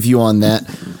agree with you on that.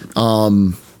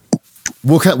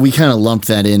 We kind of lumped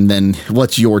that in then.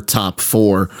 What's your top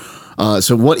 4?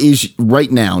 So what is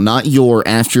right now, not your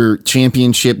after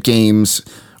championship games,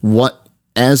 what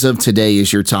as of today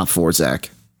is your top 4, Zach?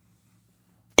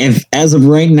 If as of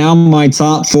right now, my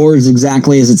top 4 is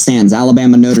exactly as it stands: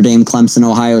 Alabama, Notre Dame, Clemson,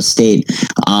 Ohio State.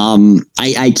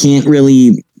 I can't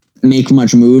really make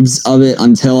much moves of it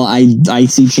until I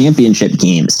see championship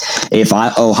games. If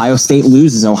Ohio State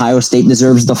loses, Ohio State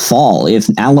deserves to fall. If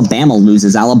Alabama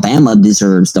loses, Alabama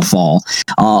deserves to fall.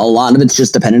 A lot of it's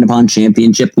just dependent upon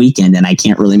championship weekend, and I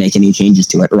can't really make any changes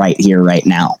to it right here, right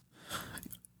now.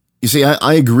 You see,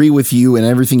 I agree with you and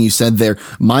everything you said there.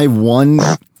 My one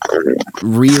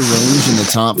rearrange in the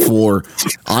top 4,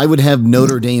 I would have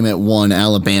Notre Dame at 1,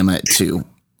 Alabama at 2.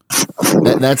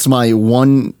 That's my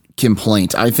one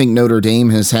complaint. I think Notre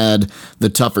Dame has had the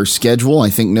tougher schedule.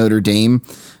 I think Notre Dame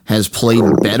has played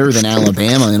better than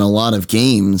Alabama in a lot of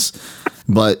games,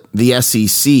 but the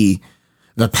SEC,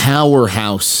 the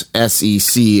powerhouse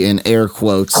SEC in air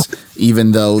quotes,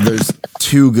 even though there's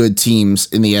 2 good teams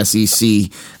in the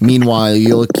SEC. Meanwhile,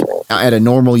 you look at a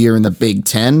normal year in the Big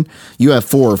Ten, you have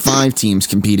 4 or 5 teams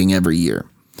competing every year.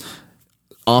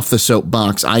 Off the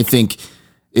soapbox, I think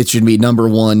it should be number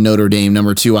 1, Notre Dame,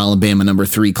 number 2, Alabama, number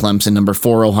 3, Clemson, number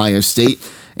 4, Ohio State.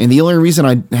 And the only reason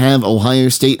I have Ohio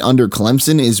State under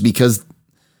Clemson is because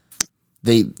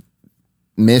they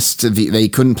they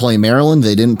couldn't play Maryland,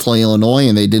 they didn't play Illinois,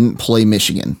 and they didn't play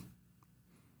Michigan.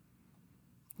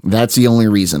 That's the only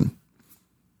reason.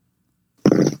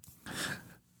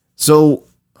 So,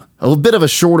 a bit of a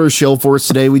shorter show for us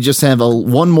today. We just have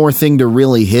one more thing to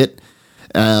really hit.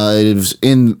 As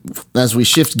we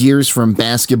shift gears from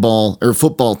basketball or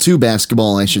football to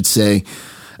basketball, I should say.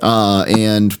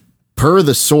 And per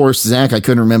the source, Zach, I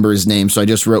couldn't remember his name, so I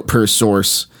just wrote per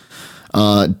source.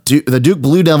 The Duke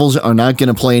Blue Devils are not going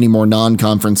to play any more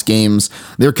non-conference games.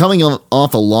 They're coming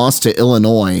off a loss to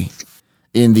Illinois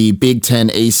in the Big Ten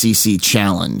ACC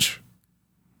Challenge.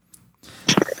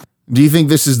 Do you think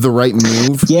this is the right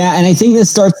move? Yeah, and I think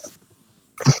this starts...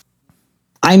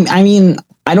 I mean,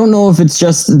 I don't know if it's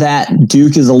just that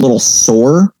Duke is a little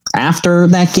sore after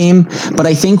that game, but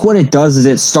I think what it does is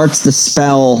it starts to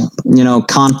spell,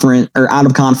 conference or out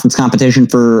of conference competition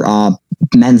for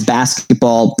men's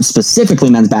basketball, specifically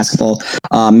men's basketball,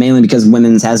 mainly because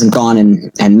women's hasn't gone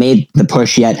and made the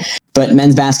push yet. But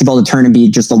men's basketball to turn and be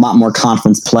just a lot more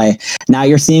conference play. Now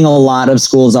you're seeing a lot of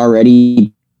schools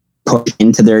already push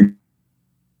into their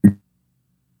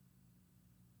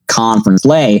conference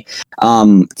play.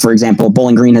 For example,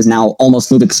 Bowling Green has now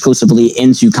almost moved exclusively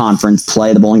into conference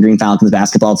play. The Bowling Green Falcons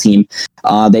basketball team,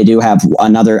 they do have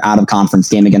another out-of-conference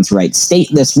game against Wright State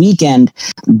this weekend,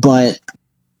 but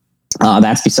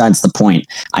that's besides the point.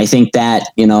 I think that,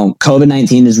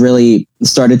 COVID-19 has really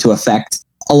started to affect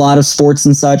a lot of sports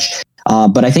and such.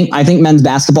 But I think men's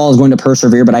basketball is going to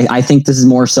persevere, but I think this is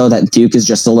more so that Duke is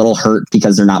just a little hurt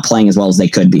because they're not playing as well as they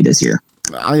could be this year.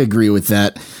 I agree with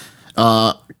that.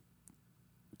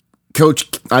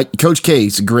 Coach K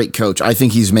is a great coach. I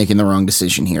think he's making the wrong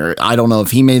decision here. I don't know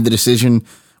if he made the decision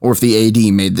or if the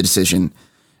AD made the decision,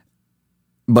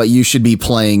 but you should be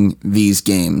playing these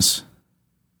games.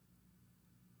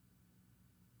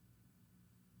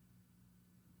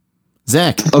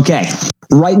 Zach. Okay.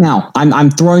 Right now,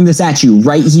 I'm throwing this at you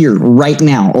right here, right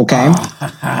now. Okay.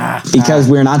 Because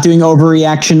we're not doing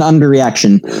overreaction,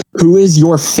 underreaction. Who is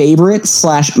your favorite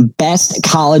 / best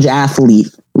college athlete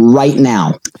right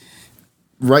now?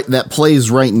 Right. That plays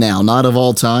right now, not of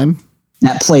all time.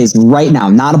 That plays right now,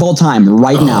 not of all time,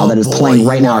 right now. That is playing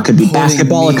right now. It could be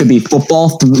basketball. It could be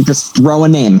football. Just throw a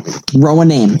name.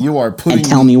 You are putting and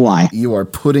tell me why. You are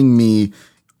putting me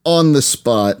on the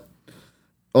spot.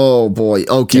 Oh boy.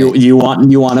 Okay. You want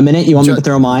a minute? You want me to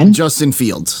throw mine? Justin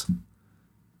Fields.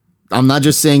 I'm not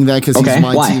just saying that because he's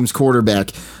my team's quarterback.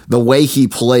 The way he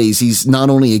plays, he's not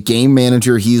only a game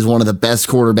manager, he's one of the best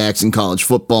quarterbacks in college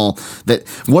football.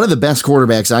 One of the best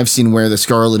quarterbacks I've seen wear the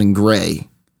scarlet and gray.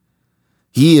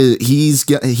 His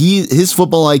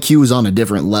football IQ is on a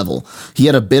different level. He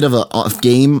had a bit of an off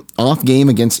game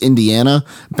against Indiana,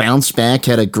 bounced back,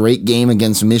 had a great game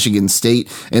against Michigan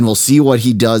State, and we'll see what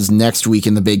he does next week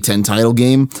in the Big Ten title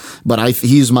game. But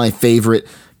he's my favorite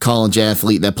college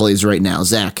athlete that plays right now.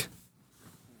 Zach.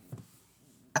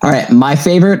 All right, my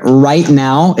favorite right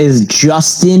now is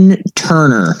Justin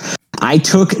Turner. I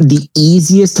took the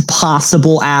easiest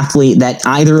possible athlete that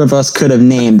either of us could have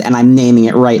named, and I'm naming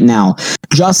it right now.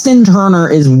 Justin Turner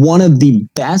is one of the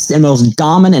best and most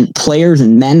dominant players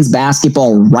in men's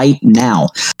basketball right now.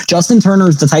 Justin Turner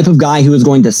is the type of guy who is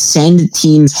going to send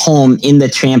teams home in the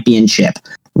championship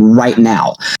right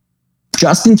now.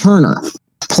 Justin Turner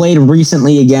played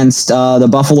recently against the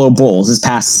Buffalo Bulls this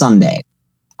past Sunday.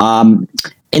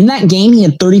 In that game, he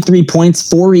had 33 points,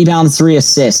 4 rebounds, 3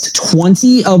 assists.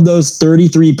 20 of those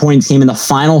 33 points came in the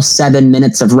final 7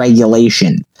 minutes of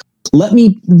regulation. Let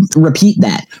me repeat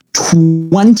that.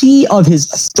 20 of his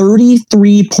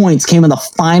 33 points came in the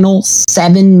final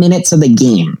 7 minutes of the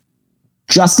game.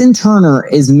 Justin Turner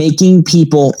is making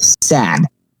people sad.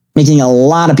 Making a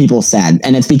lot of people sad,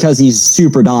 and it's because he's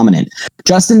super dominant.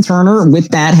 Justin Turner, with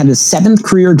that, had his 7th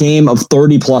career game of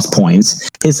 30-plus points,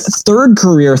 his 3rd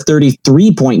career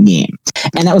 33-point game,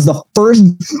 and that was the first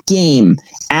game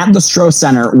at the Stroh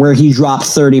Center where he dropped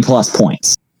 30-plus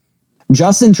points.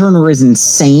 Justin Turner is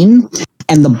insane,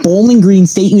 and the Bowling Green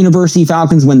State University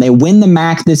Falcons, when they win the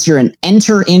MAC this year and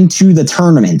enter into the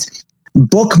tournament,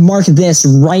 bookmark this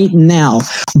right now.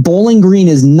 Bowling Green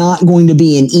is not going to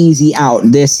be an easy out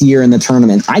this year in the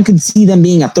tournament. I could see them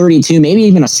being a 32, maybe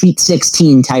even a Sweet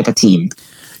 16 type of team.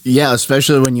 Yeah,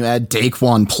 especially when you add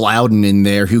Daquan Plowden in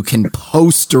there, who can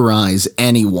posterize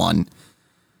anyone.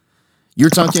 You're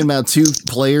talking about 2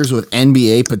 players with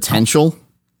NBA potential.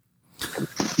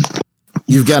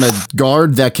 You've got a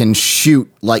guard that can shoot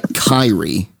like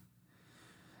Kyrie,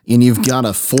 and you've got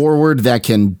a forward that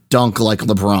can dunk like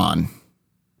LeBron.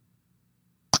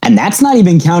 And that's not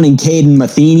even counting Caden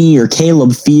Matheny or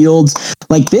Caleb Fields.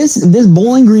 Like this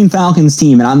Bowling Green Falcons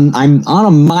team, and I'm on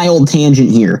a mild tangent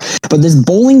here, but this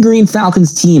Bowling Green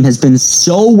Falcons team has been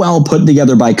so well put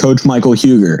together by Coach Michael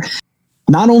Huger.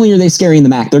 Not only are they scary in the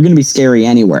MAC, they're going to be scary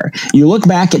anywhere. You look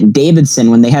back at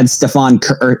Davidson when they had Stephon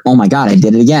Curry. Oh my God, I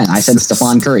did it again. I said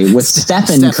Stephon Curry with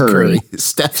Stephen Curry.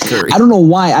 Steph Curry. I don't know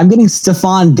why. I'm getting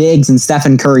Stephon Diggs and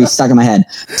Stephen Curry stuck in my head.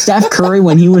 Steph Curry,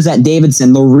 when he was at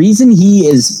Davidson, the reason he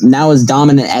is now as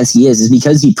dominant as he is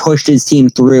because he pushed his team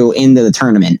through into the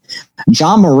tournament.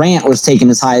 John Morant was taken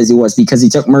as high as he was because he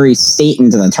took Murray State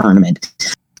into the tournament.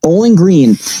 Bowling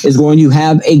Green is going to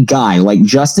have a guy like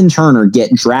Justin Turner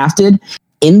get drafted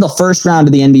in the first round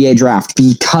of the NBA draft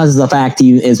because of the fact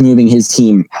he is moving his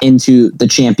team into the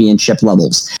championship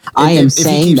levels. I am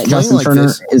saying that Justin Turner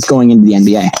is going into the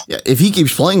NBA. Yeah, if he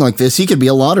keeps playing like this, he could be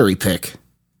a lottery pick.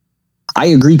 I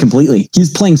agree completely.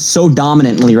 He's playing so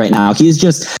dominantly right now. He is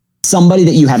just somebody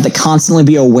that you have to constantly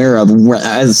be aware of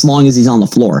as long as he's on the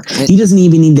floor. He doesn't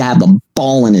even need to have the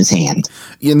ball in his hand.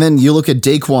 And then you look at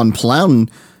Daquan Plowden.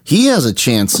 He has a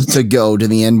chance to go to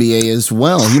the NBA as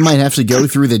well. He might have to go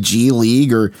through the G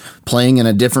League or playing in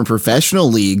a different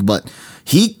professional league, but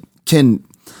he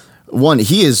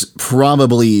is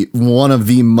probably one of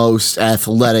the most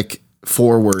athletic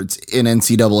forwards in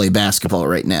NCAA basketball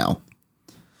right now.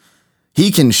 He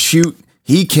can shoot,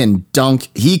 he can dunk,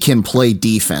 he can play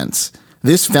defense.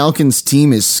 This Falcons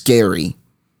team is scary.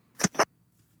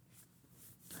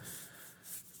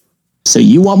 So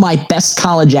you want my best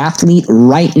college athlete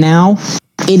right now?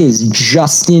 It is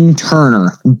Justin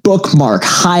Turner. Bookmark,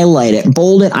 highlight it,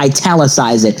 bold it,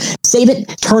 italicize it, save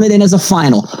it, turn it in as a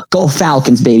final. Go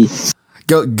Falcons, baby.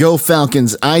 Go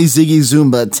Falcons. I Ziggy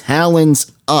Zumba,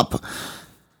 talons up.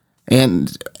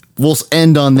 And we'll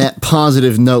end on that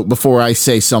positive note before I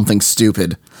say something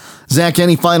stupid. Zach,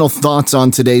 any final thoughts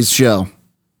on today's show?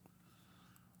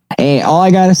 Hey, all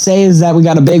I got to say is that we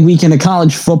got a big weekend of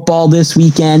college football this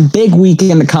weekend. Big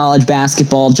weekend of college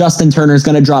basketball. Justin Turner's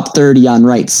going to drop 30 on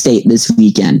Wright State this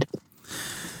weekend.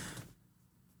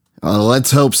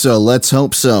 Let's hope so. Let's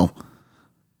hope so.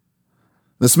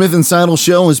 The Smith and Seidel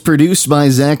Show is produced by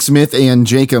Zach Smith and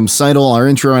Jacob Seidel. Our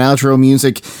intro and outro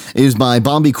music is by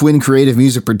Bobby Quinn Creative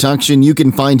Music Production. You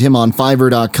can find him on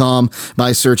Fiverr.com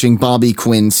by searching Bobby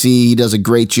Quinn C. He does a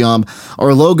great job.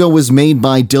 Our logo was made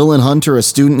by Dylan Hunter, a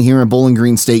student here at Bowling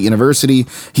Green State University.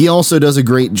 He also does a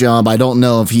great job. I don't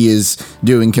know if he is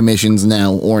doing commissions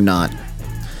now or not.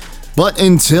 But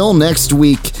until next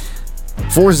week,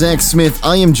 for Zach Smith,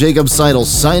 I am Jacob Seidel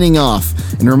signing off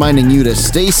and reminding you to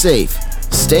stay safe,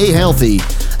 stay healthy,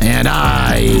 and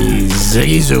I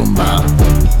Ziggy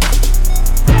Zumba.